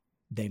new.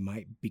 They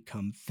might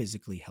become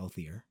physically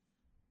healthier,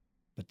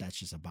 but that's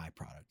just a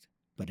byproduct.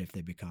 But if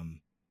they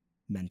become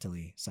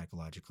mentally,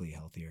 psychologically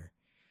healthier.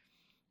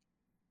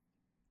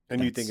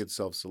 And you think it's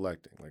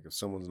self-selecting? Like, if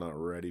someone's not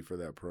ready for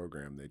that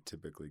program, they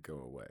typically go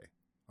away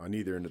on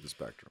either end of the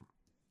spectrum.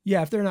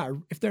 Yeah, if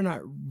they're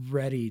not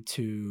ready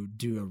to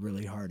do a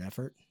really hard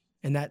effort,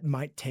 and that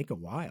might take a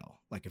while.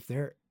 Like,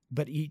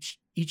 but each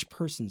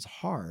person's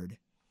hard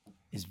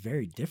is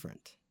very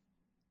different.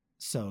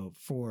 So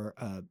for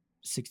a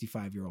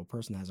 65-year-old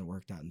person that hasn't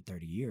worked out in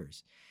 30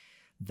 years,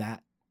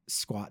 that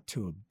squat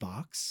to a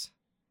box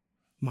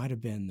might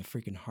have been the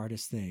freaking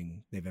hardest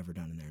thing they've ever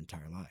done in their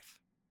entire life.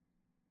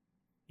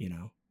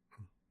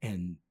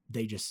 And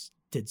they just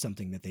did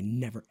something that they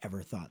never,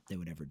 ever thought they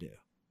would ever do.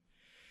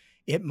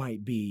 It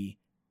might be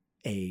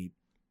a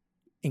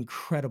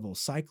incredible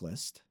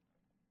cyclist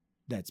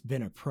that's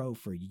been a pro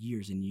for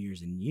years and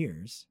years and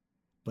years,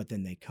 but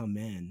then they come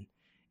in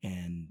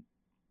and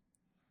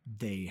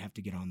they have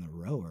to get on the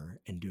rower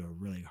and do a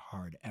really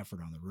hard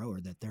effort on the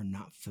rower that they're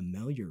not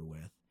familiar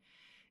with.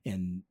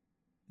 And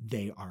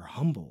they are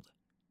humbled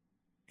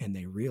and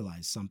they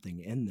realize something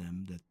in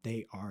them that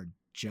they are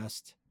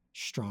just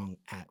strong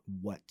at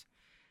what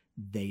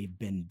they've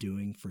been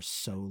doing for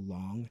so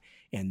long,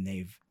 and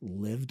they've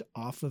lived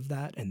off of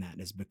that, and that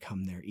has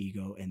become their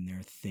ego and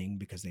their thing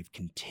because they've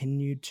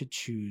continued to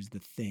choose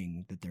the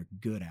thing that they're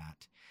good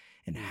at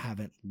and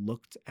haven't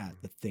looked at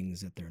the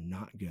things that they're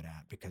not good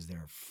at because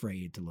they're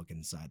afraid to look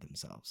inside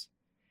themselves.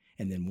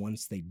 And then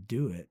once they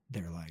do it,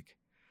 they're like,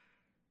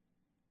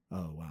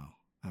 oh wow,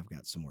 I've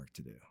got some work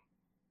to do,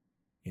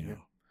 you know?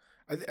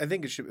 I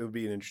think it would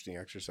be an interesting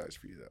exercise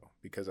for you though,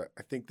 because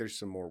I think there's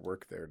some more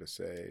work there to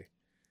say,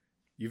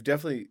 you've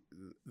definitely,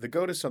 the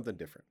GOAT is something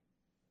different.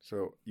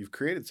 So you've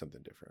created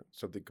something different,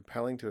 something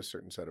compelling to a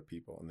certain set of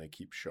people, and they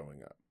keep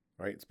showing up,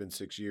 right? It's been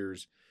 6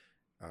 years.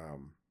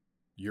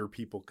 Your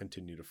people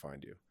continue to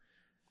find you.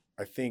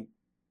 I think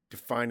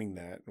defining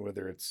that,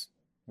 whether it's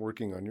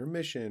working on your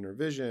mission or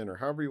vision or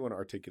however you want to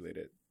articulate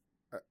it,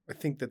 I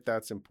think that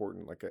that's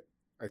important. Like,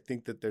 I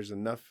think that there's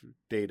enough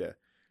data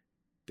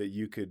that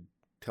you could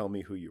tell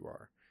me who you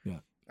are. Yeah.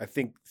 I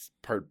think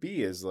part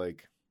B is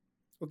like,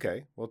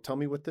 okay, well, tell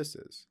me what this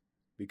is.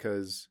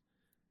 Because,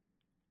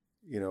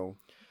 you know,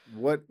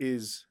 what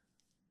is...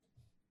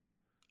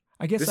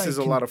 I guess this is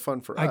a lot of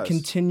fun for us. I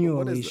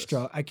continually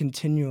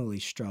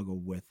struggle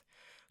with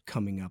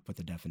coming up with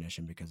a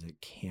definition because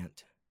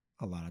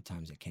a lot of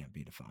times it can't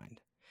be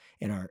defined.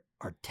 And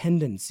our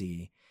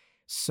tendency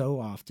so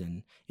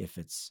often, if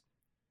it's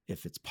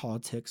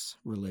politics,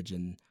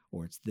 religion,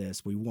 or it's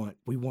this, we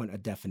want a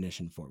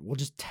definition for it. Well,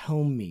 just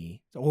tell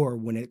me, or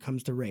when it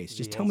comes to race,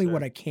 just tell me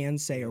what I can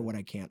say or what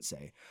I can't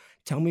say.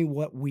 Tell me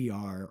what we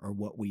are or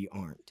what we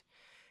aren't.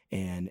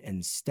 And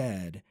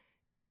instead,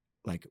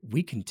 like,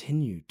 we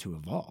continue to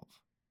evolve.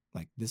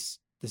 Like this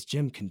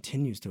gym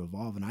continues to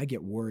evolve, and I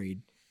get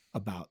worried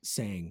about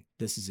saying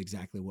this is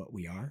exactly what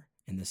we are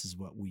and this is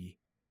what we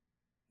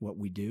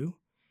do,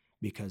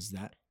 because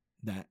that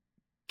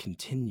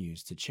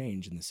continues to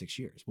change in the 6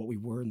 years. What we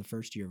were in the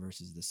first year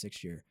versus the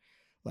 6th year,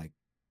 like,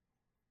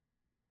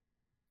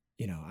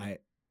 you know,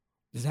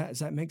 does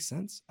that make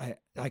sense? I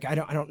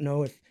don't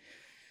know if,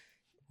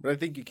 but I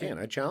think you can.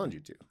 I challenge you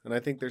to, and I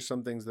think there's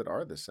some things that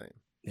are the same.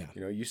 Yeah.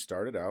 You know, you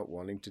started out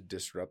wanting to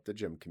disrupt the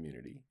gym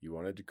community. You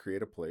wanted to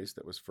create a place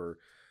that was for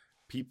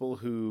people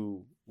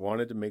who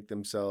wanted to make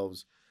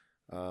themselves,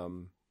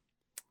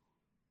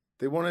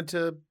 they wanted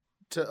to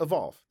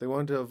evolve. They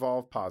wanted to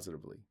evolve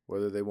positively,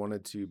 whether they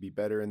wanted to be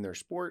better in their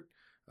sport.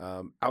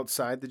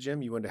 Outside the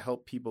gym, you wanted to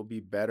help people be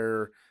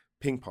better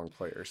ping pong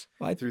players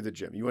through the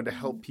gym. You wanted to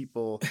help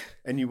people,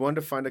 and you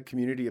wanted to find a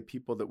community of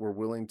people that were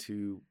willing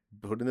to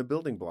put in the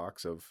building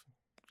blocks of.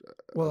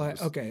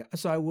 Okay.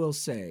 So I will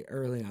say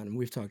early on, and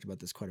we've talked about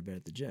this quite a bit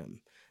at the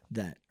gym,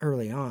 that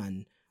early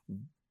on,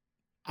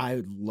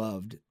 I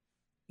loved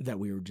that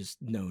we were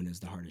just known as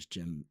the hardest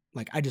gym.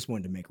 Like, I just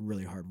wanted to make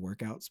really hard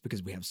workouts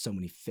because we have so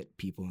many fit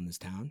people in this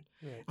town.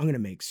 Right. I'm going to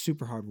make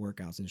super hard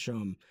workouts and show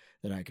them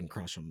that I can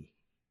crush them.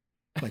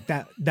 Like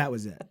that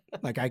was it.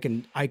 Like, I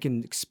can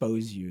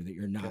expose you that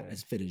you're not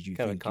as fit as you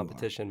kind think of a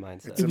competition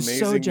mindset. It's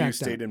amazing you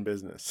stayed in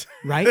business.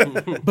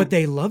 Right? But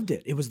they loved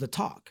it. It was the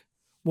talk.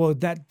 Well,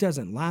 that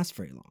doesn't last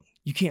very long.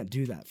 You can't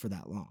do that for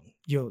that long.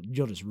 You'll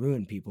just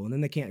ruin people, and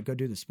then they can't go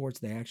do the sports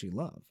they actually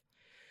love.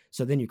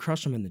 So then you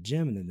crush them in the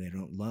gym, and then they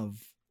don't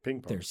love ping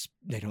pong.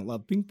 They don't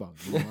love ping pong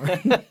anymore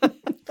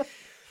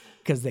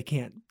because they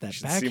can't.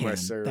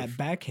 That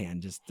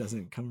backhand just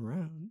doesn't come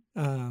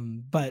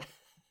around. But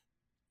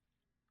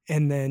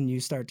and then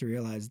you start to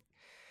realize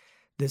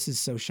this is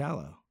so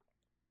shallow.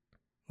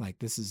 Like,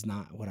 this is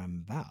not what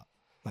I'm about.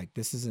 Like,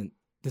 this isn't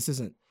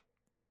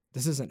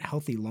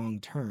healthy long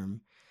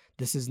term.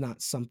 This is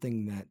not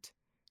something that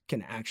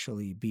can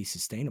actually be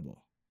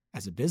sustainable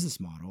as a business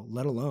model,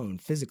 let alone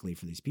physically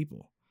for these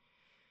people.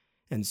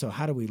 And so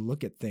how do we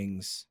look at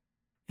things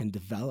and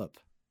develop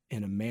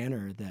in a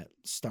manner that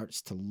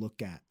starts to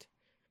look at,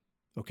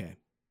 okay,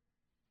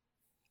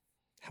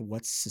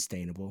 what's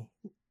sustainable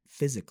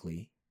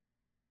physically,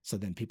 so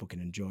then people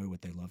can enjoy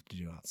what they love to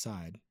do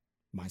outside,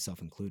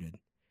 myself included.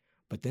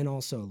 But then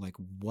also, like,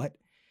 what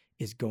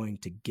is going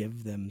to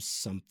give them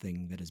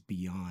something that is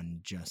beyond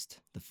just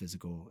the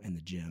physical and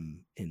the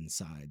gym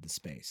inside the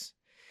space?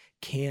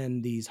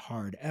 Can these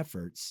hard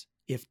efforts,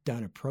 if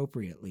done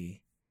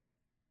appropriately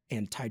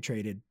and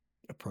titrated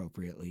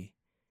appropriately,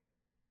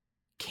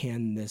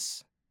 can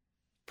this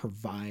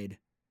provide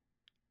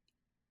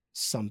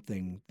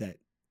something that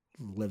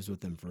lives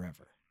with them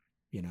forever,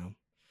 you know?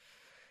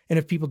 And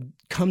if people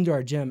come to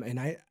our gym,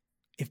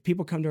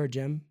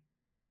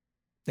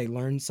 they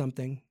learn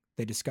something,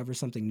 they discover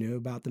something new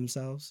about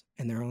themselves,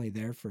 and they're only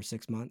there for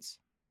 6 months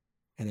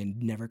and they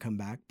never come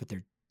back, but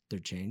they're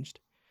changed.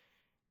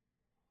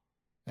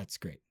 That's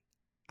great.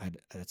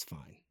 That's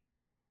fine.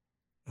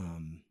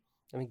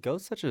 I mean,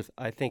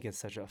 I think it's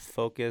such a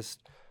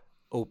focused,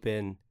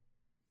 open,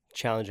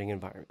 challenging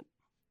environment.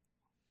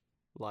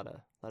 A lot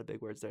of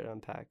big words there to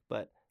unpack,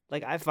 but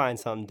like I find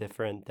something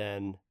different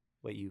than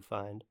what you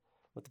find,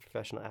 what the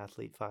professional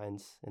athlete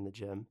finds in the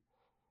gym.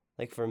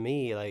 Like for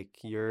me, like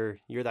you're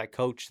that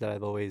coach that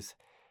I've always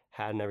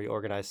had in every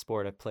organized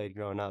sport I've played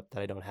growing up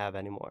that I don't have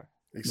anymore.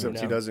 Except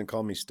You he know? doesn't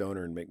call me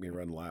stoner and make me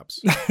run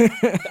laps.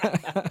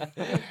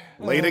 Late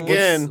Late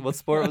again. What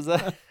sport was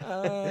that?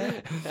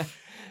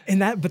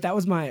 And that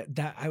was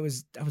I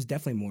was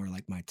definitely more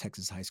like my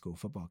Texas high school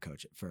football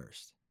coach at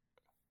first.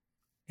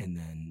 And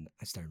then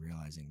I started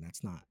realizing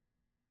that's not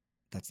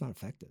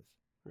effective.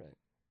 Right.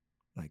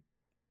 Like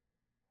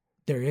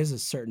there is a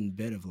certain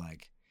bit of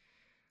like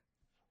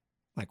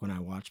when I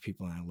watch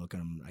people and I look at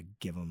them, I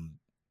give them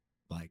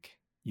like,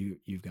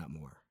 you've got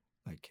more.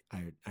 Like,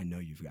 I know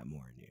you've got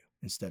more in you,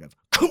 instead of,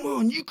 come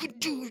on, you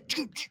could do it.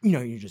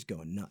 You're just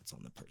going nuts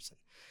on the person.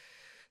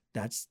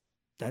 That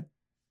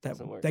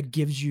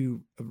gives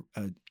you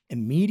a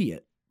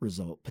immediate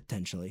result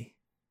potentially,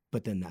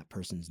 but then that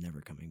person's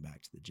never coming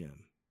back to the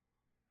gym,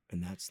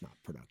 and that's not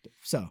productive.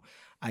 So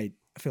I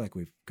feel like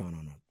we've gone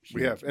on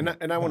We have, and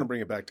I want to bring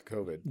it back to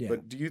COVID. Yeah.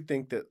 But do you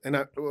think that?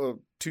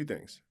 Two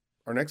things.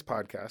 Our next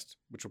podcast,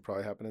 which will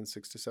probably happen in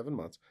 6 to 7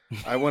 months,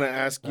 I want to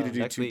ask you to do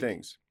next two week.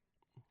 things.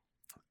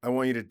 I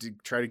want you to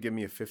try to give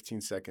me a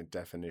 15-second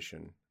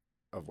definition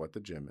of what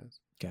the gym is.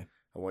 Okay.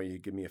 I want you to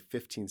give me a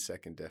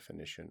 15-second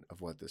definition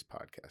of what this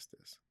podcast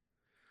is.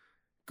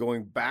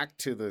 Going back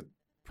to the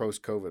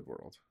post-COVID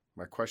world,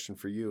 my question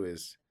for you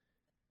is,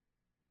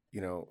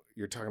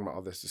 you're talking about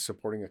all this is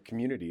supporting a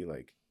community.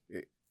 Like,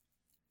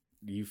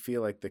 do you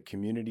feel like the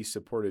community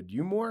supported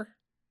you more,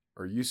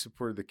 or you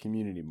supported the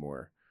community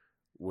more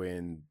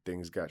when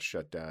things got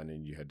shut down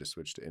and you had to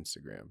switch to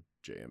Instagram,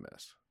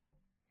 JMS?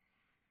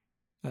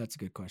 That's a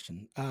good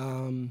question.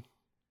 I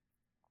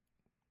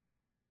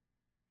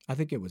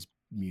think it was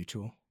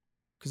mutual,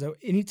 because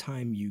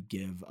anytime you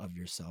give of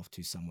yourself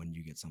to someone,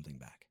 you get something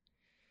back.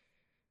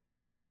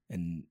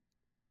 And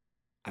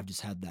I've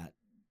just had that.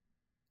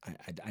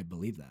 I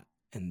believe that.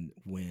 And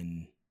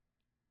when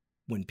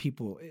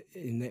people,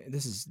 and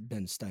this has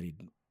been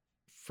studied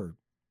for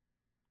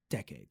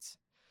decades,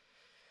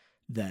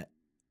 that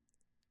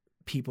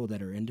people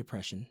that are in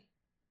depression,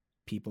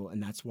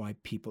 and that's why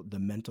the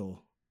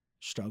mental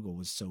struggle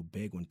was so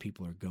big when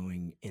people are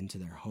going into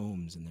their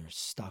homes and they're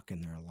stuck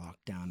and they're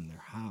locked down in their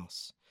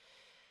house.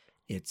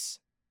 It's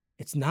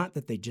not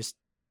that they just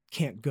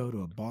can't go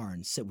to a bar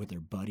and sit with their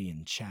buddy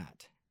and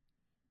chat.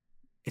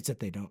 It's that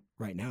they don't,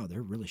 right now,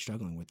 they're really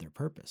struggling with their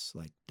purpose.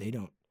 Like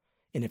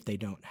and if they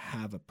don't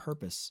have a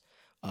purpose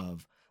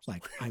of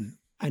like,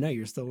 I know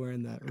you're still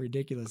wearing that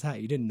ridiculous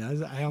hat. You didn't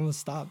know. I almost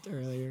stopped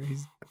earlier.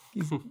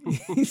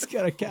 He's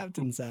got a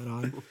captain's hat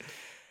on.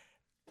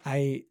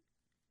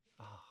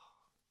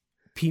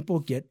 People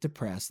get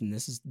depressed, and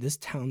this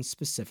town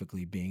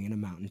specifically, being in a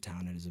mountain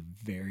town, it is a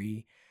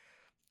very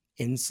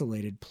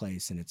insulated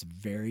place, and it's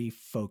very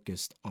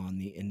focused on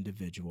the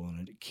individual,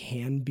 and it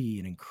can be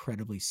an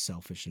incredibly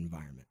selfish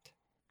environment,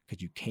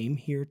 because you came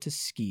here to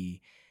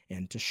ski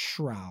and to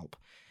shroup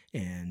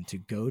and to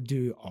go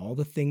do all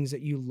the things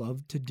that you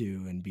love to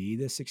do and be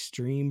this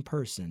extreme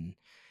person,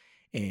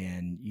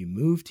 and you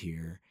moved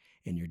here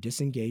and you're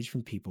disengaged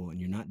from people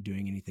and you're not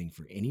doing anything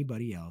for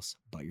anybody else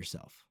but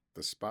yourself.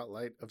 The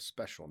spotlight of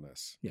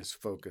specialness is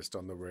focused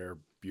on the rare,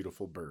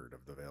 beautiful bird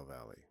of the Vail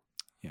Valley.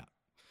 Yeah.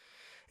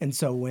 And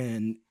so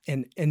when,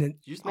 and Did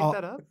you just make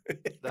that up?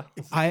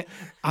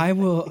 I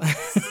will,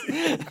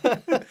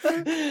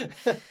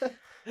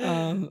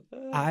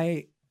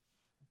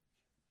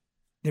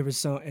 there was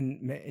so,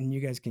 and you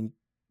guys can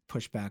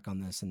push back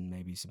on this, and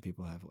maybe some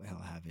people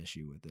have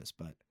issue with this,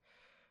 but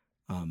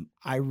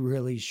I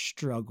really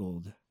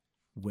struggled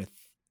with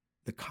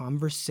the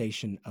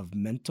conversation of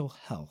mental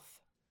health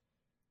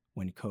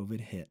when COVID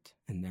hit,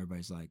 and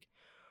everybody's like,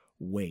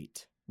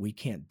 wait, we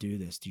can't do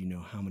this. Do you know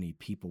how many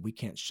people, we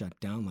can't shut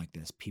down like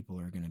this. People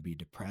are going to be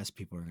depressed.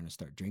 People are going to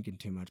start drinking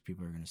too much.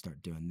 People are going to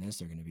start doing this.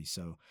 They're going to be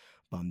so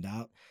bummed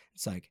out.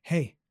 It's like,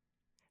 hey,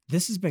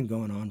 this has been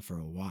going on for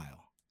a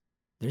while.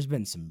 There's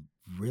been some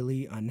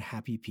really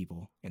unhappy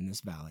people in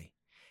this valley,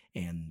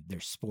 and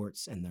their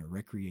sports and their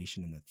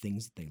recreation and the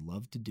things that they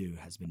love to do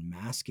has been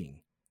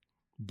masking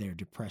their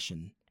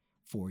depression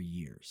for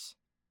years.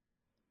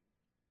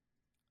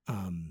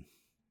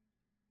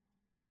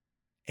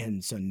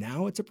 And so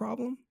now it's a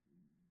problem.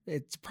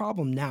 It's a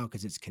problem now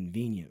because it's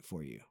convenient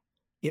for you.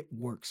 It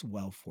works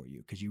well for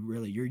you because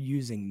you're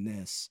using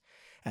this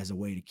as a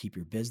way to keep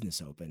your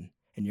business open.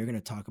 And you're going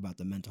to talk about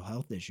the mental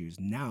health issues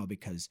now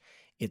because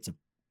it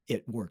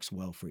works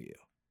well for you.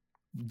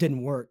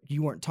 Didn't work.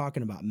 You weren't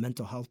talking about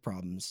mental health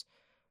problems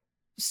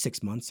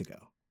 6 months ago,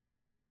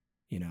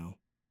 Yeah.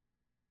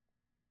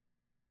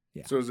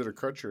 So is it a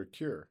crutch or a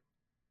cure?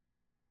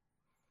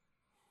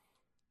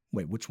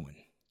 Wait, which one?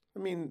 I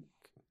mean,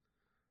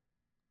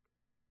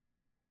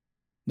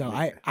 no,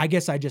 I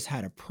guess I just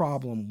had a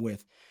problem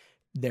with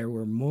there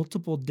were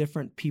multiple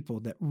different people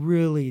that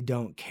really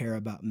don't care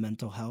about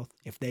mental health.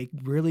 If they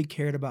really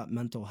cared about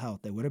mental health,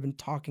 they would have been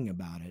talking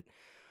about it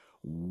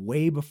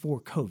way before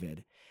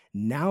COVID.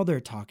 Now they're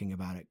talking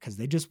about it because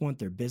they just want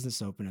their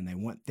business open and they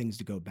want things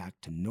to go back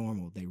to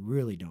normal. They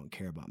really don't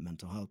care about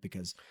mental health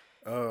because.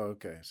 Oh,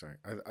 okay. Sorry.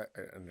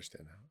 I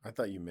understand now. I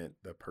thought you meant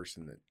the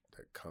person that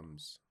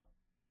comes.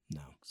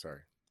 No.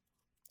 Sorry.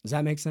 Does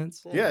that make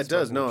sense? Yeah, it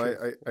does. No,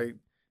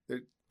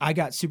 I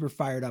got super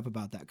fired up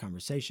about that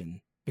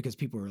conversation because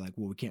people were like,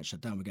 well, we can't shut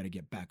down. We got to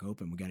get back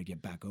open. We got to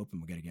get back open.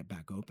 We got to get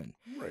back open.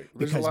 Right.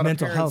 There's Because a lot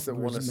mental of health parents that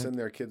want to send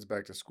their kids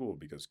back to school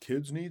because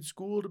kids need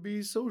school to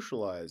be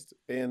socialized.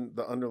 And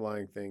the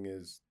underlying thing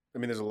is, I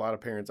mean, there's a lot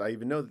of parents I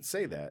even know that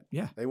say that.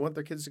 Yeah. They want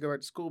their kids to go back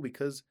to school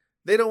because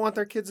they don't want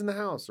their kids in the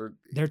house, or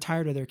They're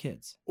tired of their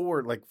kids.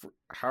 or like,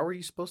 how are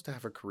you supposed to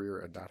have a career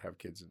and not have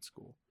kids in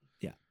school?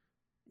 Yeah.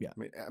 Yeah. I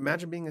mean,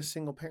 imagine being a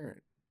single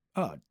parent.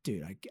 Oh,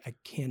 dude, I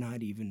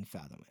cannot even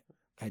fathom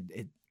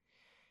it.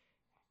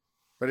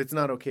 But it's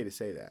not okay to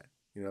say that.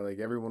 You know, like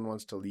everyone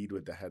wants to lead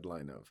with the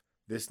headline of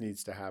this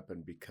needs to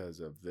happen because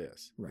of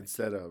this, Right.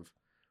 instead of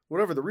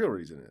whatever the real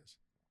reason is.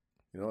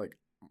 You know, like,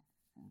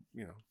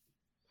 you know,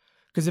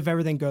 Because if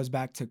everything goes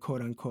back to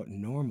quote unquote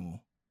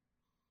normal,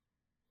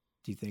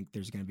 do you think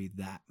there's going to be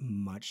that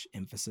much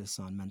emphasis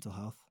on mental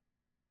health?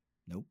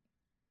 Nope.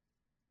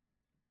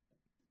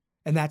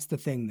 And that's the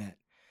thing, that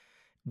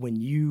when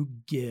you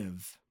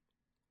give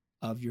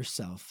of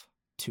yourself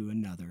to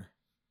another,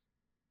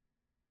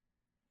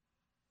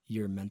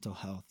 your mental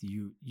health,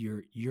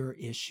 your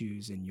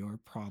issues and your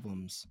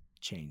problems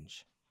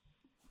change.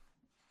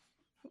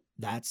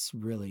 That's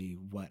really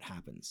what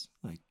happens.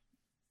 Like,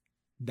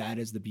 that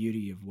is the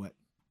beauty of what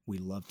we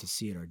love to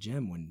see at our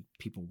gym, when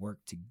people work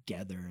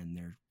together and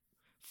they're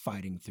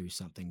fighting through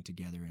something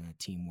together in a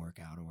team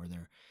workout, or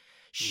they're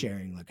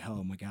sharing like,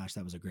 oh my gosh,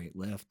 that was a great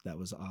lift. That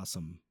was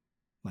awesome.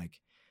 Like,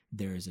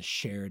 there is a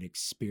shared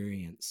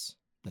experience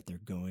that they're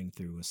going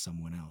through with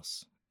someone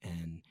else.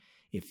 And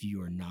if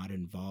you are not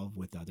involved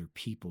with other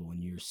people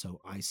and you're so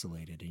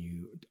isolated and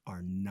you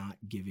are not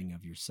giving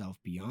of yourself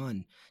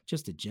beyond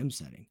just a gym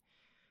setting,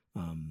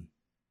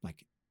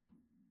 like,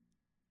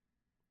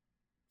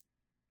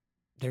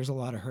 there's a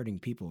lot of hurting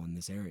people in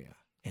this area.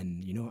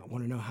 And you know, I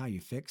want to know how you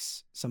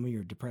fix some of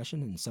your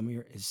depression and some of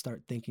your is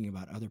start thinking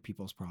about other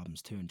people's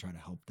problems too and try to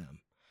help them.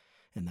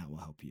 And that will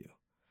help you.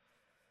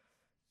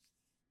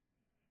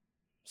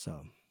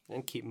 So.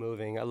 And keep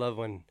moving. I love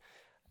when,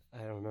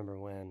 I don't remember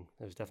when,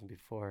 it was definitely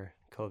before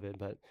COVID,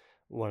 but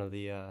one of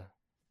the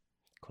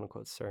quote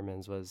unquote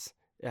sermons was,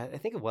 I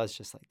think it was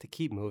just like to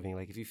keep moving.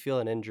 Like if you feel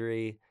an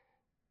injury,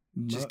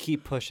 just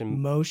keep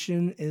pushing.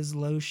 Motion is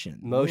lotion.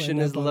 Motion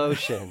is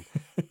lotion.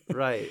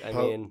 Right. I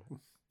mean,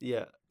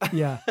 yeah.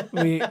 Yeah.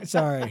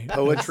 Sorry.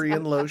 Poetry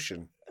and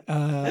lotion.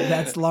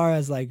 That's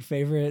Laura's like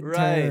favorite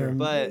term.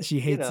 But she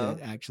hates it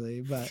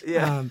actually. But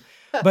yeah.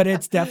 But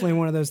it's definitely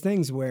one of those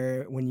things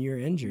where when you're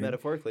injured,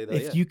 metaphorically though,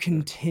 if you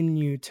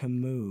continue to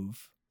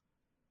move,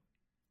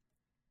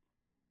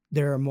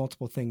 there are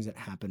multiple things that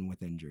happen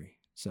with injury.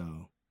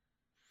 So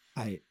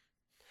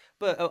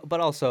But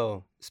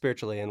also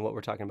spiritually, and what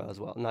we're talking about as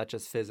well, not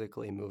just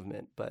physically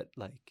movement, but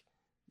like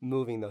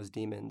moving those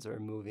demons or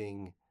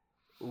moving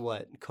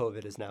what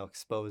COVID is now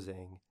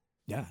exposing.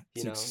 Yeah,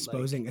 it's You know,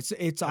 exposing. like,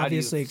 it's how do you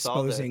obviously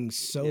solve it? exposing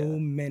so Yeah.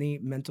 many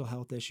mental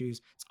health issues.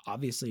 It's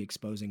obviously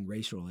exposing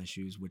racial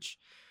issues, which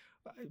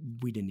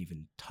we didn't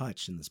even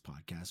touch in this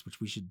podcast, which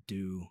we should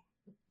do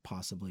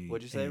possibly.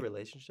 What'd you say?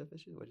 Relationship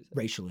issues? What'd you say?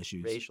 Racial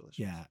issues. Racial issues.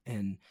 Yeah,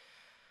 and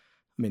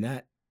I mean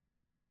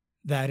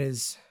that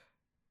is.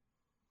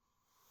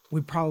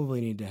 We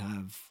probably need to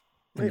have.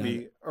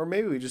 Maybe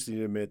we just need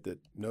to admit that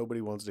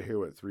nobody wants to hear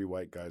what three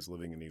white guys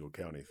living in Eagle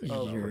County think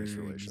about You're race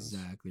relations.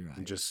 exactly right.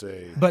 And just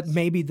say, But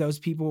maybe those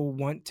people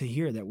want to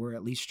hear that we're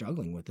at least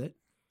struggling with it.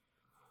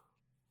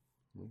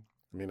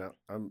 I mean,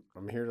 I'm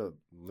here to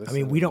listen. I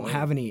mean, we and don't learn.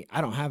 have any. I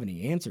don't have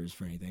any answers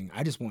for anything.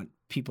 I just want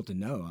people to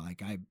know,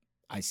 like,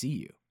 I see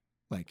you.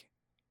 Like,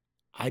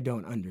 I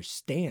don't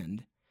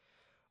understand,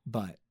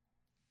 but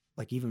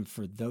like, even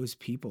for those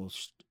people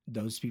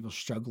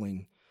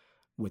struggling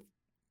with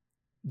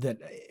that,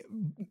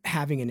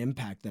 having an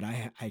impact that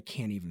I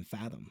can't even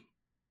fathom.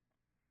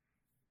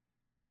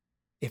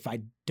 If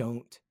I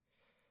don't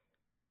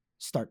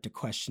start to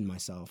question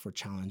myself or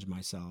challenge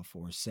myself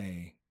or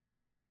say,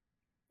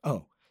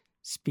 oh,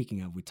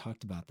 speaking of, we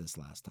talked about this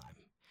last time.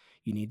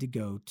 You need to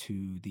go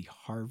to the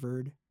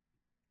Harvard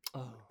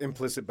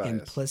implicit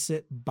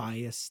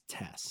bias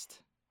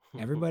test.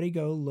 Everybody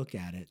go look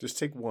at it. Just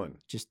take one.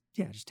 Just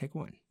take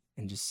one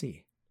and just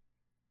see.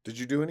 Did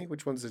you do any?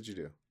 Which ones did you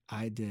do?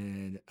 I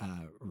did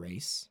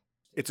race.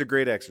 It's a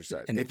great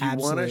exercise. And If you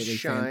want to absolutely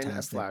shine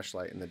fantastic. a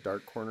flashlight in the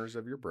dark corners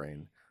of your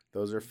brain,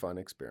 those are fun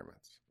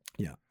experiments.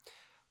 Yeah.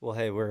 Well,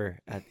 hey, we're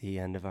at the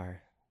end of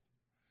our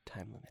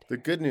time limit. The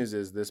good news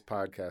is this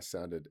podcast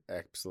sounded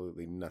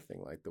absolutely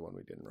nothing like the one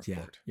we didn't record.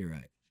 Yeah, you're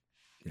right.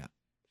 Yeah.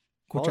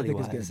 Which I Quality think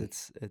wise,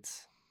 is good.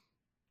 it's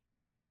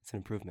an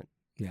improvement.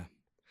 Yeah.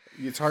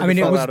 It's hard I mean,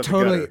 to it fall was out of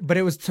totally, the gutter. but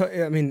it was,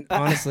 I mean,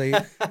 honestly,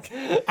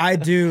 I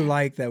do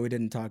like that we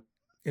didn't talk.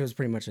 It was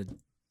pretty much a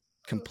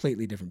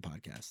completely different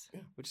podcast.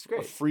 Which is A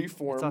great.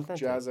 free-form authentic.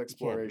 jazz You can't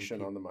exploration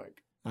repeat. on the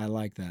mic. I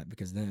like that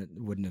because then it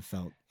wouldn't have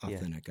felt Yeah.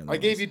 authentic. I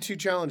gave you 2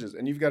 challenges,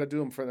 and you've got to do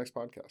them for the next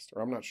podcast,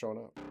 or I'm not showing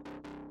up.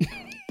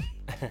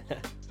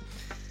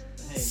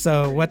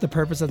 So, what the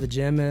purpose of the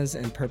gym is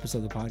and purpose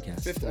of the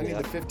podcast? I need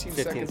Yeah. the 15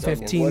 15 seconds. seconds. of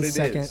 15 what it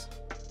second. is.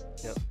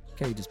 Yep.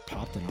 Okay, you just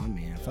popped it on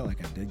me. I felt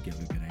like I did give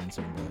a good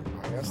answer,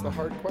 but I asked the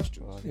hard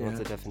questions. Well, he wants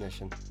a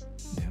definition.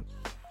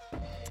 yeah.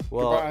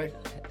 Well, Goodbye.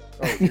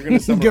 Oh, you're gonna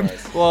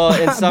summarize. well,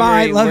 in Bye,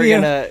 summary, love we're you.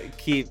 gonna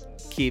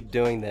keep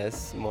doing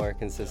this more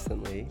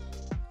consistently.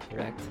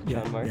 Correct,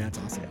 Yeah, John Mark? yeah, it's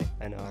awesome. Okay.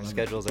 I know our love it.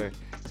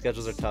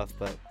 schedules are tough,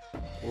 but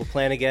we'll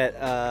plan to get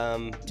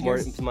more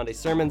Monday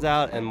sermons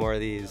out and more of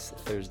these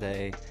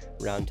Thursday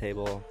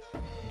roundtable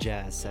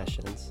jazz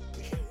sessions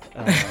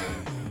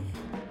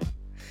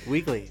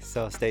weekly.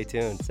 So stay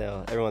tuned.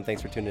 So everyone,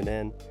 thanks for tuning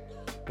in.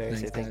 Barry,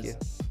 say Thanks, thank you.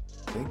 guys.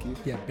 Thank you.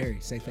 Yeah, Barry,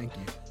 say thank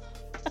you.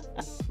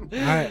 All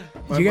right.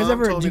 My Do you guys mom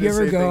ever told do me you to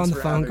ever say go thanks on the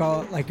for phone having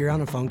call? me. Like you're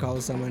on a phone call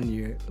with someone,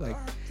 you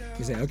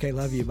say, okay,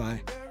 love you, bye.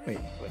 Wait,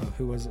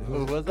 who was it?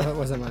 Who was that? That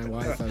wasn't my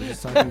wife. I was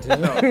just talking to.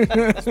 No,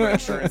 it's my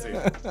insurance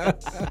agent.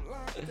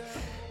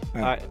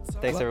 All right.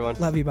 Thanks, everyone.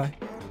 Love you, bye.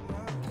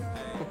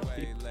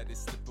 Let it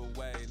slip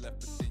away,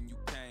 left it then you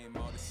came.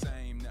 All the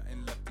same,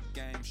 nothing left the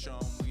game. Show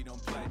 'em we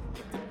don't play.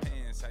 It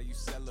depends how you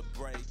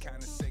celebrate.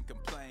 Kinda say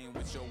complain.